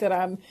don't like that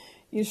I'm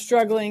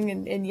struggling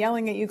and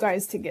yelling at you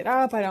guys to get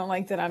up. I don't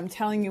like that I'm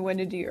telling you when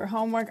to do your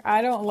homework.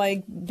 I don't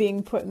like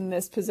being put in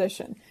this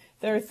position.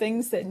 There are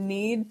things that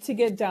need to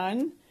get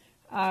done.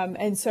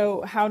 And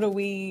so how do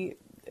we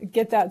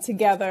get that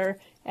together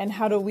and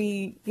how do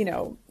we,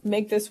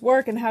 make this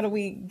work, and how do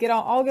we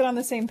all get on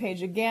the same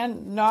page?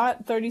 Again,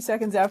 not 30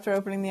 seconds after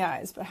opening the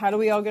eyes, but how do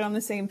we all get on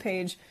the same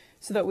page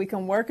so that we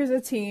can work as a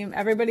team?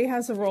 Everybody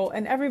has a role,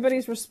 and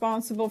everybody's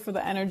responsible for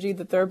the energy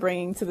that they're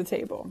bringing to the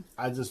table.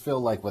 I just feel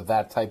like with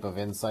that type of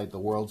insight, the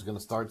world's going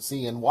to start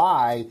seeing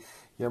why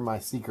you're my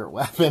secret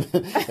weapon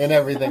in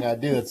everything I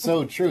do. It's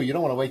so true. You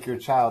don't want to wake your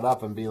child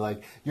up and be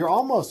like, you're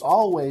almost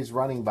always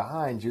running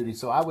behind, Judy.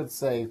 So I would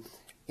say,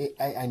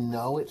 I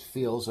know it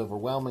feels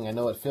overwhelming. I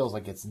know it feels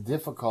like it's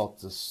difficult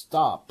to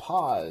stop,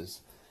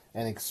 pause,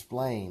 and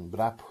explain. But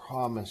I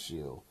promise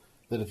you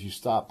that if you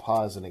stop,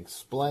 pause, and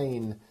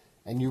explain,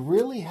 and you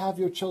really have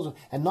your children,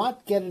 and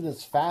not get it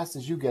as fast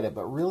as you get it,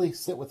 but really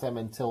sit with them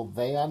until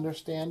they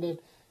understand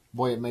it,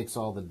 boy, it makes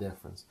all the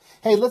difference.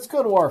 Hey, let's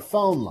go to our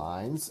phone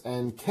lines.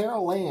 And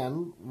Carol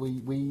Ann,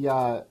 we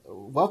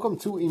welcome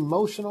to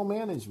Emotional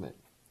Management.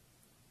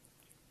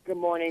 Good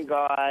morning,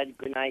 God.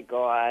 Good night,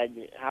 God.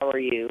 How are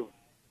you?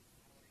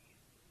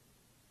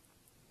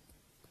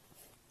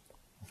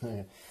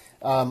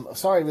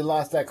 Sorry we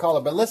lost that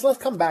caller, but let's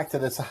come back to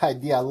this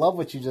idea. I love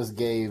what you just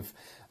gave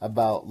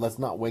about let's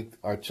not wake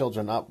our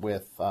children up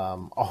with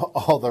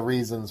all the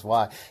reasons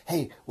why.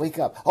 Hey, wake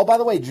up. Oh, by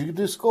the way, did you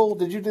do school?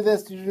 Did you do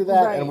this? Did you do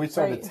that? Right, and we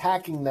start right.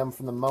 attacking them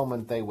from the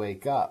moment they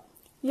wake up.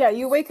 Yeah,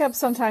 you wake up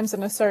sometimes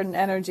in a certain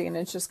energy, and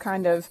it's just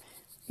kind of,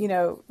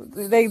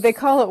 they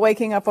call it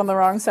waking up on the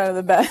wrong side of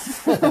the bed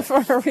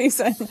for a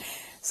reason.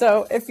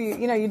 So if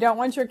you don't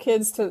want your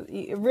kids to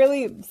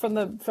really from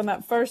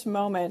that first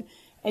moment,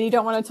 and you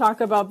don't want to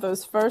talk about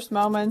those first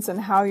moments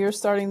and how you're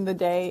starting the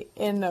day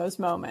in those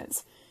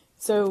moments.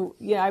 So,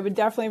 I would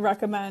definitely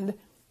recommend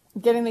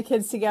getting the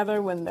kids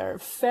together when they're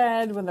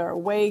fed, when they're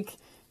awake,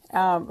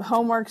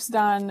 homework's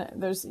done.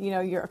 There's,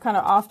 you're kind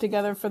of off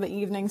together for the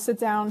evening. Sit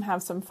down,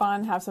 have some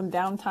fun, have some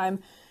downtime.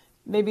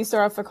 Maybe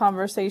start off a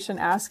conversation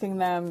asking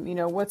them,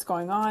 what's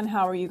going on?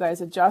 How are you guys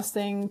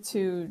adjusting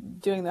to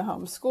doing the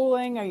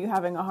homeschooling? Are you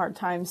having a hard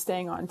time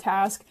staying on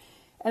task?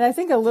 And I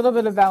think a little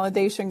bit of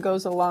validation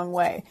goes a long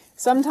way.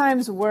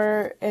 Sometimes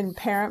we're in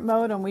parent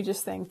mode and we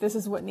just think this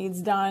is what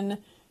needs done.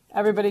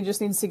 Everybody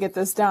just needs to get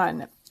this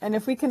done. And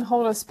if we can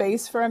hold a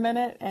space for a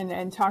minute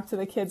and talk to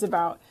the kids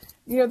about,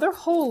 their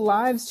whole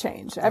lives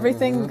changed.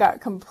 Everything got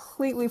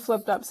completely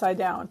flipped upside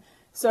down.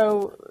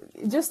 So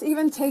just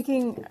even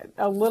taking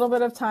a little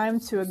bit of time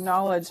to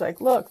acknowledge, like,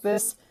 look,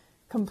 this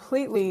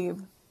completely,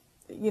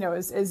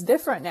 is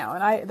different now.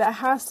 And that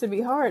has to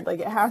be hard. Like,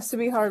 it has to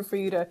be hard for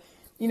you to,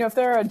 if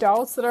there are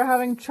adults that are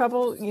having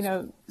trouble,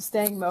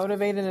 staying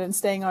motivated and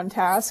staying on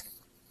task,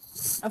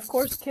 of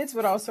course, kids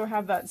would also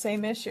have that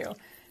same issue.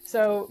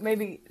 So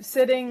maybe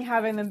sitting,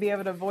 having them be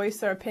able to voice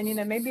their opinion,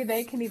 and maybe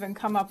they can even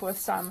come up with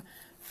some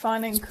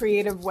fun and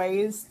creative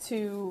ways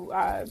to,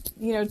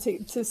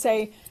 to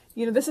say,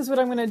 this is what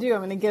I'm going to do. I'm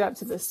going to get up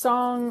to this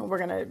song.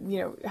 We're going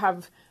to,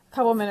 have a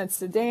couple minutes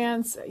to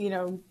dance,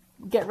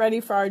 get ready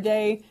for our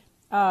day.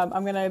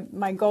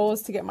 My goal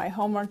is to get my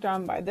homework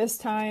done by this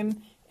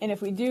time. And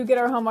if we do get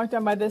our homework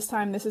done by this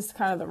time, this is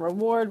kind of the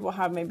reward. We'll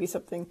have maybe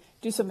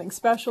do something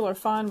special or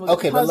fun. We'll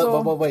okay,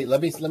 but wait,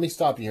 let me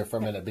stop you here for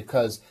a minute,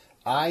 because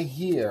I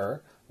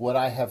hear what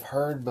I have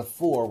heard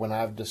before when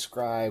I've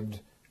described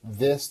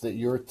this that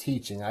you're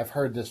teaching. I've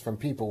heard this from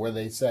people where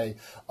they say,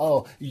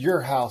 oh,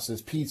 your house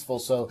is peaceful,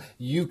 so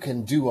you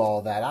can do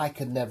all that. I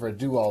could never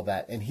do all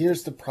that. And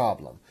here's the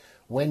problem.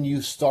 When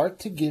you start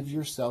to give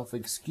yourself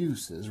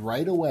excuses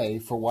right away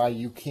for why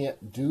you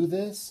can't do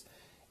this,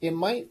 it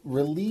might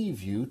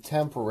relieve you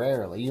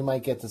temporarily. You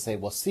might get to say,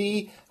 well,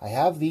 see, I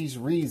have these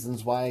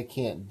reasons why I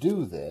can't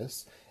do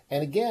this.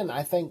 And again,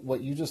 I think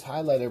what you just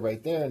highlighted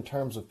right there in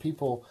terms of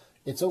people,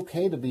 it's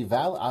okay to be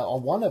valid. I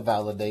want to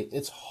validate.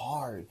 It's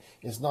hard.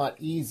 It's not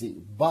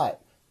easy.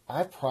 But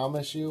I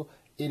promise you,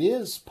 it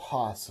is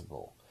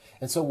possible.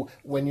 And so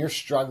when you're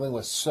struggling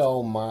with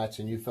so much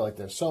and you feel like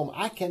there's so much,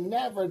 I can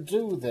never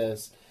do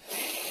this.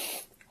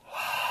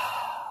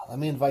 Let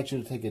me invite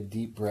you to take a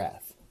deep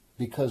breath,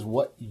 because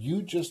what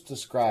you just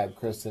described,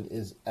 Kristen,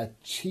 is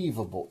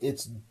achievable.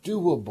 It's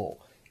doable.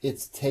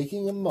 It's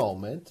taking a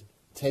moment,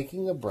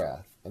 taking a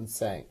breath, and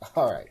saying,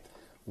 all right,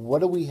 what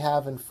do we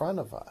have in front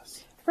of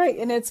us? Right,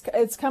 and it's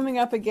coming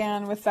up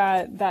again with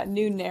that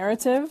new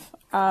narrative.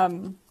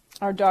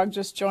 Our dog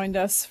just joined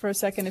us for a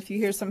second. If you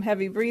hear some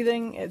heavy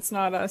breathing, it's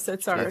not us.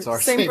 It's our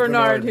Saint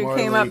Bernard who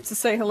came up to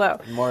say hello.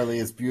 Marley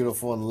is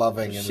beautiful and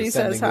loving and she is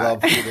sending says hi.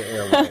 love through the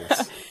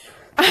airwaves.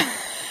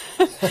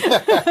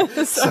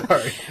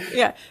 Sorry.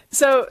 Yeah.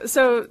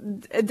 So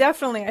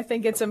definitely, I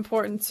think it's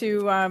important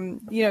to,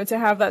 to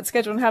have that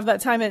schedule and have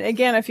that time. And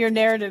again, if your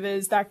narrative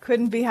is that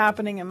couldn't be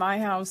happening in my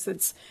house,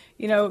 it's,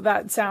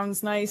 that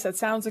sounds nice. That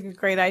sounds like a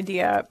great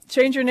idea.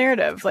 Change your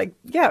narrative. Like,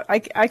 yeah, I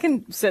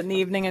can sit in the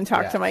evening and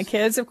talk to my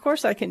kids. Of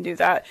course I can do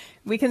that.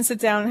 We can sit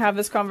down and have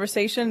this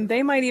conversation.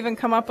 They might even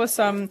come up with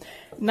some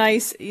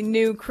nice,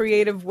 new,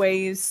 creative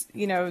ways,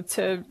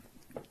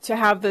 to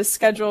have this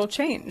schedule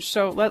change.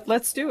 So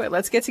let's do it.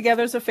 Let's get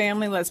together as a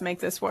family. Let's make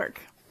this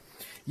work.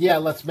 Yeah,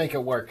 let's make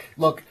it work.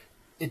 Look,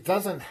 it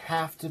doesn't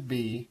have to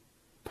be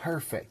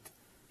perfect.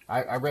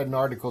 I read an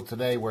article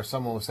today where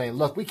someone was saying,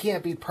 look, we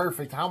can't be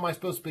perfect. How am I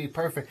supposed to be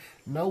perfect?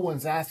 No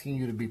one's asking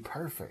you to be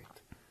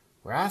perfect.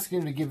 We're asking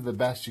you to give the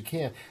best you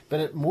can.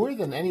 But more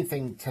than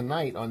anything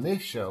tonight on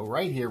this show,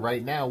 right here,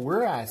 right now,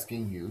 we're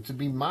asking you to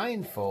be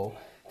mindful,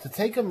 to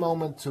take a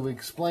moment to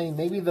explain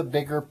maybe the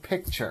bigger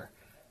picture.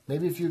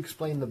 Maybe if you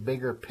explain the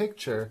bigger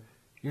picture,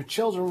 your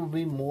children will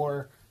be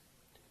more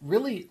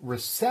really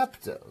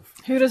receptive.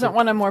 Who doesn't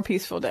want a more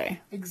peaceful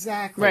day?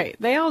 Exactly. Right.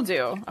 They all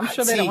do. I'm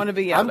sure they don't want to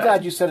be yelled I'm at.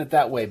 glad you said it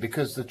that way,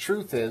 because the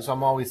truth is,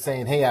 I'm always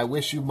saying, hey, I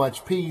wish you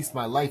much peace.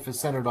 My life is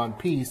centered on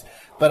peace.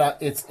 But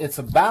it's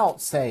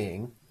about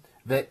saying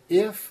that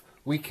if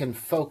we can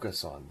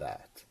focus on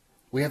that,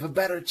 we have a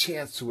better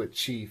chance to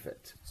achieve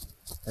it.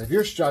 And if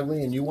you're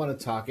struggling and you want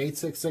to talk,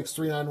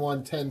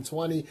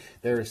 866-391-1020,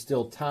 there is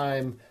still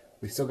time.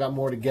 We still got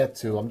more to get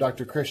to. I'm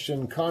Dr.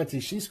 Christian Conti.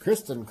 She's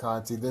Kristen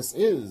Conti. This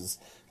is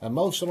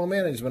Emotional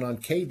Management on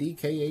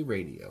KDKA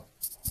Radio.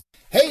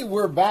 Hey,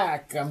 we're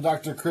back. I'm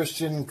Dr.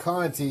 Christian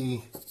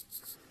Conti.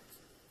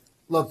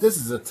 Look, this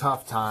is a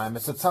tough time.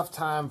 It's a tough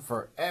time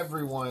for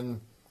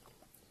everyone.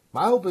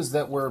 My hope is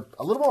that we're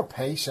a little more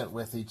patient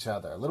with each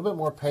other, a little bit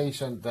more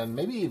patient than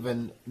maybe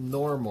even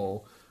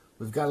normal.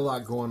 We've got a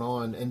lot going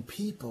on, and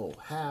people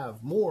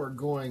have more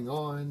going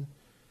on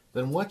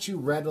than what you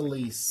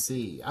readily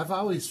see. I've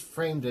always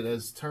framed it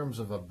as terms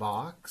of a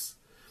box.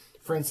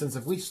 For instance,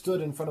 if we stood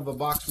in front of a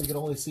box, we could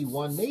only see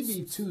one,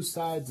 maybe two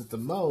sides at the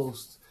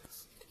most.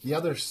 The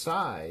other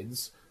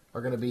sides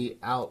are going to be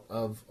out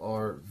of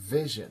our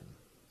vision.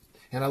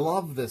 And I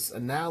love this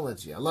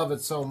analogy. I love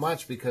it so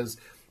much because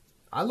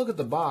I look at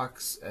the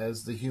box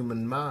as the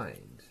human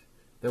mind.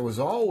 There was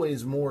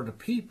always more to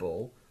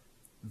people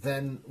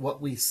than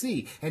what we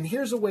see. And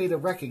here's a way to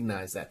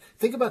recognize that.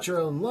 Think about your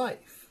own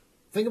life.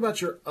 Think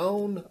about your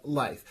own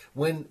life.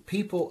 When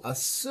people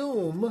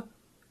assume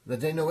that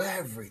they know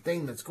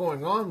everything that's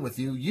going on with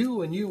you,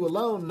 you and you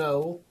alone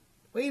know,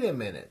 wait a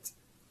minute,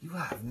 you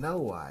have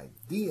no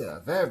idea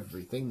of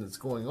everything that's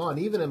going on,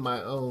 even in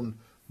my own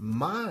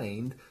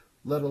mind,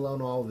 let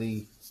alone all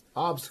the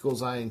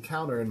obstacles I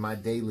encounter in my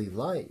daily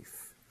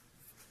life.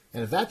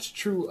 And if that's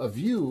true of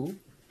you,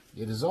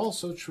 it is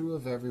also true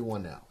of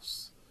everyone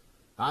else.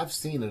 I've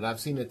seen it. I've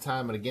seen it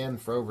time and again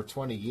for over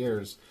 20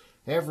 years.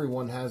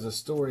 Everyone has a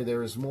story.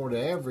 There is more to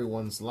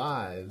everyone's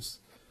lives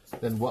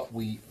than what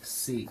we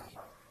see.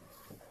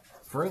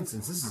 For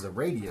instance, this is a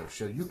radio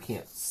show. You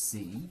can't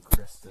see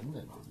Kristen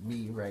and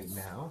me right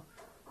now.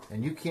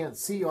 And you can't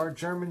see our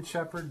German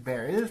Shepherd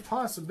bear. It is a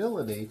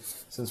possibility,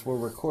 since we're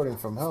recording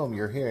from home,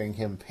 you're hearing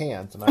him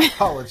pant. And I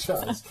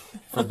apologize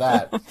for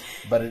that.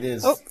 But it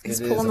is... He's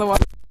pulling the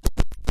water.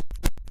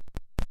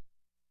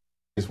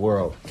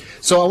 World.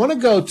 So I want to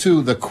go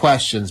to the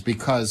questions,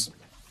 because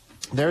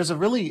there's a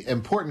really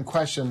important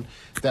question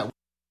that,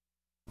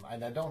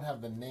 and I don't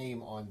have the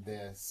name on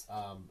this.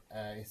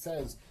 It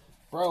says,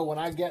 bro, when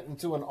I get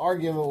into an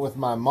argument with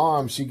my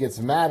mom, she gets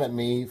mad at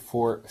me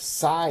for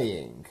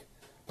sighing,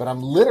 but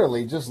I'm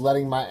literally just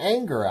letting my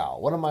anger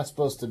out. What am I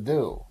supposed to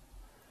do?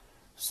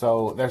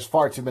 So there's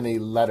far too many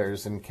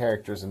letters and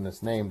characters in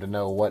this name to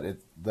know what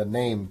the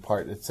name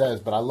part it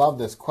says, but I love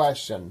this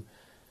question.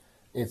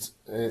 It's,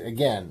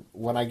 again,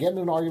 when I get in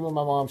an argument with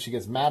my mom, she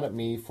gets mad at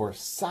me for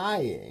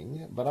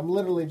sighing, but I'm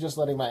literally just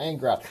letting my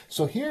anger out.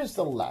 So here's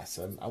the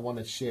lesson I want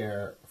to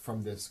share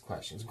from this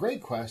question. It's a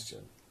great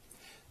question.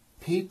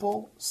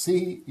 People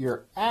see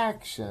your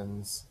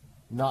actions,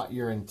 not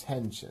your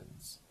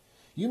intentions.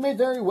 You may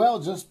very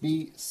well just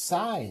be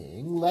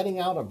sighing, letting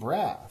out a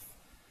breath,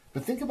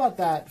 but think about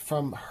that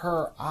from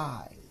her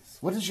eyes.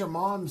 What does your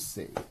mom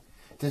see?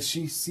 Does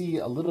she see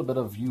a little bit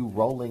of you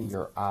rolling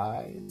your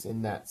eyes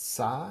in that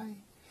sigh?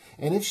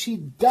 And if she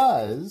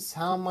does,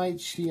 how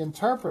might she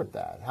interpret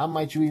that? How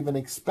might you even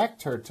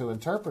expect her to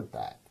interpret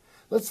that?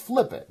 Let's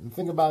flip it and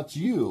think about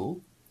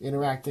you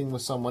interacting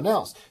with someone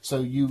else. So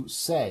you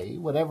say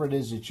whatever it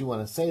is that you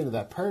want to say to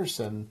that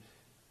person,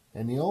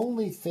 and the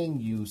only thing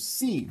you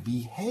see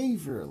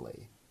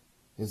behaviorally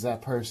is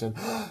that person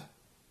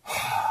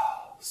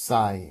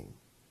sighing.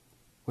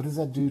 What does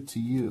that do to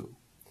you?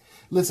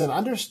 Listen,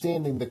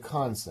 understanding the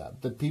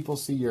concept that people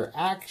see your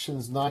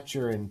actions, not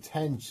your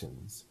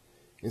intentions,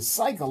 is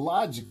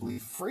psychologically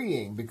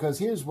freeing, because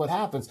here's what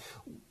happens.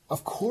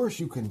 Of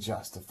course you can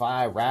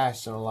justify,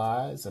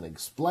 rationalize, and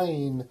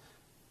explain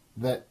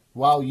that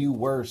while you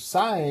were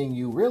sighing,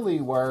 you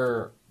really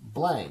were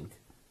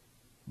blank.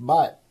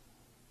 But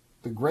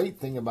the great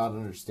thing about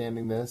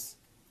understanding this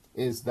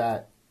is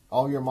that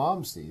all your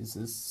mom sees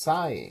is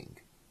sighing.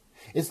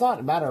 It's not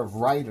a matter of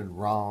right and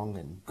wrong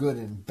and good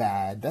and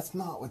bad. That's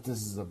not what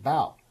this is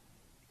about.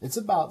 It's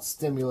about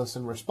stimulus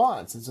and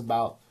response. It's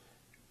about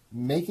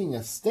making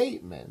a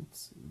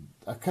statement,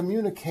 a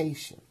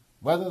communication,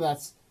 whether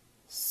that's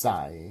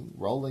sighing,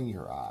 rolling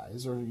your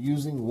eyes, or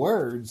using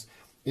words.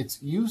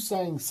 It's you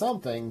saying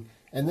something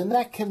and then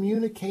that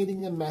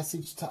communicating a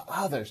message to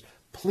others.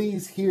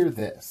 Please hear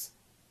this.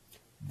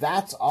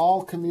 That's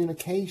all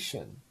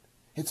communication.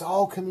 It's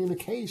all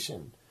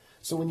communication.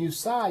 So when you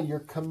sigh, you're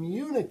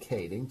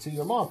communicating to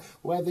your mom,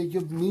 whether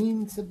you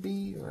mean to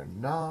be or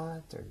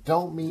not, or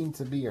don't mean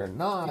to be or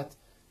not.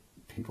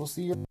 People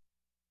see your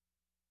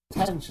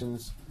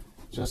intentions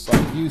just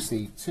like you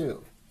see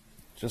too.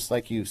 Just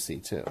like you see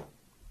too.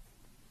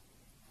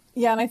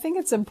 Yeah, and I think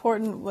it's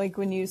important, like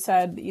when you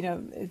said,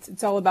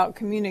 it's all about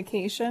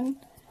communication.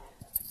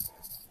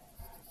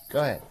 Go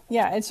ahead.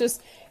 Yeah, it's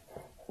just,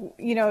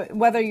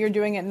 whether you're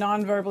doing it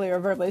non-verbally or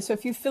verbally. So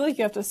if you feel like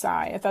you have to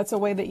sigh, if that's a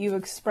way that you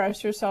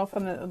express yourself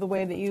and the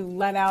way that you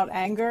let out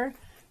anger,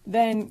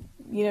 then,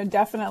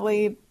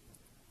 definitely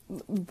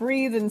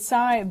breathe and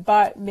sigh,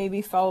 but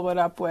maybe follow it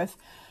up with,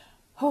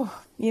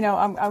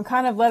 I'm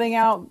kind of letting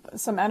out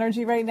some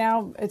energy right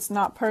now. It's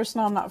not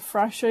personal. I'm not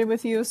frustrated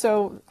with you.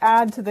 So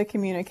add to the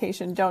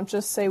communication. Don't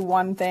just say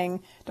one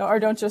thing,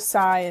 don't just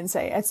sigh and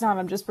say, it's not,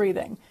 I'm just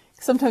breathing.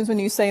 Sometimes when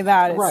you say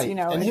that, it's, right.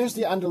 And here's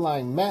the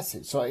underlying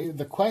message. So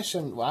the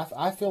question,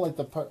 I feel like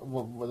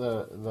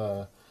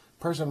the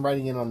person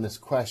writing in on this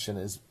question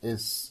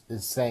is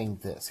saying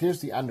this.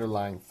 Here's the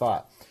underlying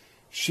thought.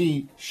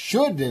 She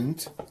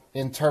shouldn't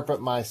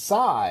interpret my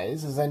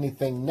sighs as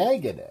anything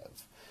negative.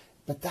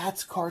 But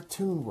that's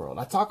cartoon world.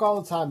 I talk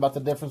all the time about the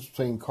difference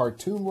between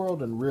cartoon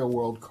world and real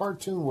world.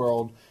 Cartoon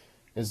world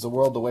is the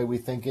world the way we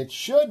think it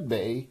should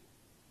be,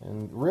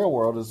 and real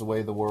world is the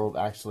way the world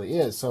actually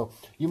is. So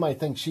you might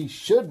think she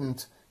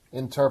shouldn't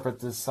interpret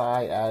this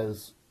sigh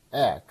as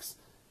X,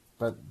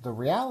 but the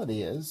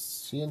reality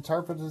is she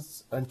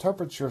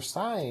interprets your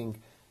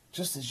sighing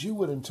just as you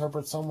would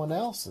interpret someone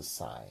else's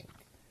sighing.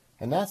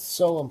 And that's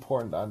so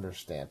important to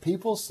understand.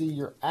 People see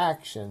your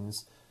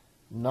actions,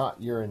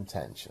 not your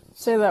intentions.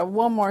 Say that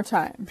one more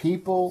time.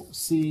 People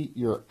see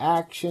your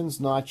actions,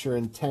 not your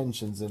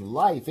intentions in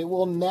life. It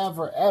will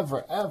never,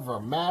 ever, ever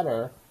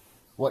matter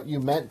what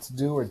you meant to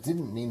do or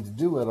didn't mean to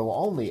do. It will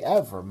only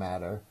ever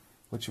matter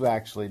what you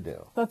actually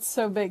do. That's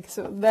so big.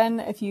 So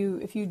then if you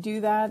do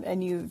that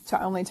and you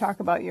only talk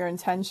about your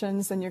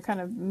intentions, then you're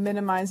kind of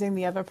minimizing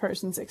the other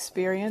person's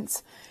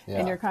experience. Yeah.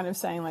 And you're kind of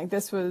saying like,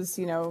 this was,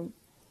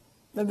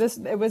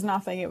 it was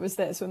nothing, it was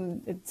this.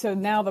 So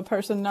now the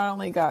person not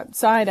only got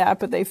sighed at,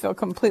 but they feel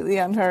completely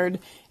unheard,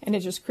 and it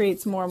just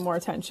creates more and more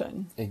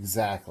tension.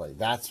 Exactly.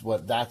 That's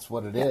what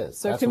it is.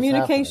 So that's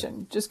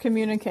communication, just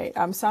communicate.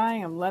 I'm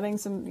sighing, I'm letting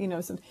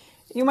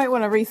you might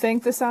want to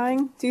rethink the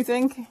sighing, do you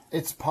think?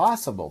 It's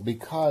possible,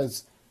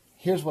 because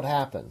here's what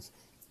happens.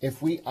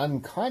 If we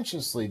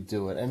unconsciously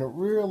do it, and it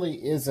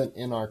really isn't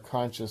in our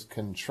conscious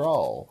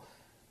control,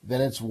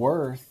 then it's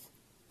worth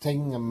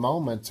taking a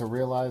moment to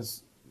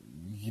realize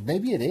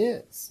maybe it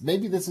is.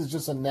 Maybe this is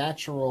just a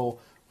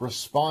natural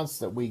response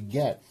that we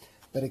get.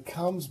 But it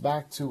comes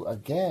back to,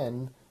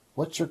 again,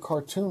 what's your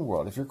cartoon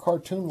world? If your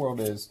cartoon world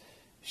is,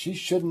 she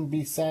shouldn't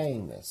be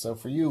saying this. So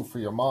for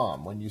your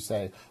mom, when you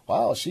say,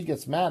 well, she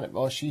gets mad at me,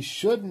 well, she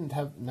shouldn't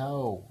have.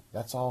 No,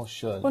 that's all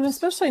should. Well,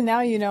 especially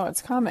now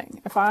it's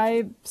coming. If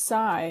I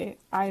sigh,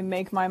 I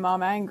make my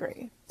mom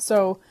angry.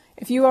 So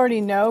if you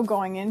already know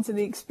going into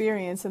the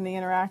experience and the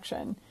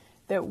interaction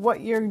that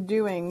what you're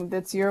doing,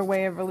 that's your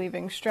way of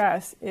relieving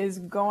stress, is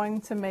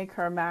going to make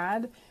her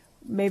mad,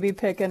 maybe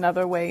pick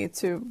another way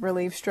to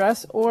relieve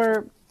stress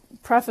or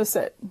preface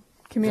it,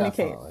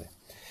 communicate. Definitely.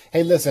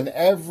 Hey, listen,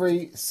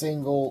 every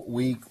single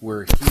week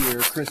we're here.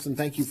 Kristen,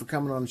 thank you for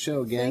coming on the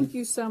show again. Thank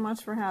you so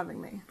much for having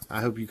me.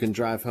 I hope you can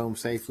drive home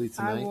safely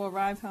tonight. I will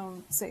arrive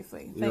home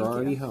safely. Thank You're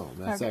already you. home.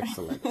 That's Okay.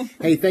 excellent.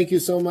 Hey, thank you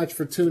so much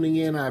for tuning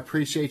in. I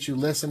appreciate you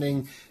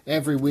listening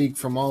every week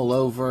from all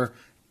over.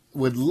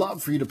 Would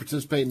love for you to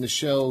participate in the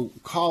show.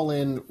 Call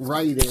in,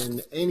 write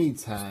in,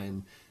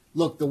 anytime.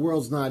 Look, the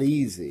world's not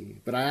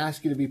easy, but I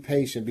ask you to be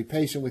patient. Be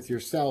patient with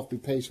yourself. Be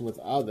patient with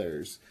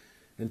others.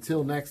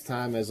 Until next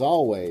time, as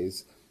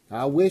always,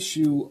 I wish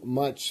you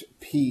much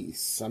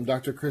peace. I'm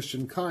Dr.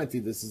 Christian Conti.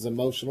 This is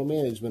Emotional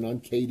Management on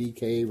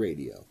KDKA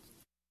Radio.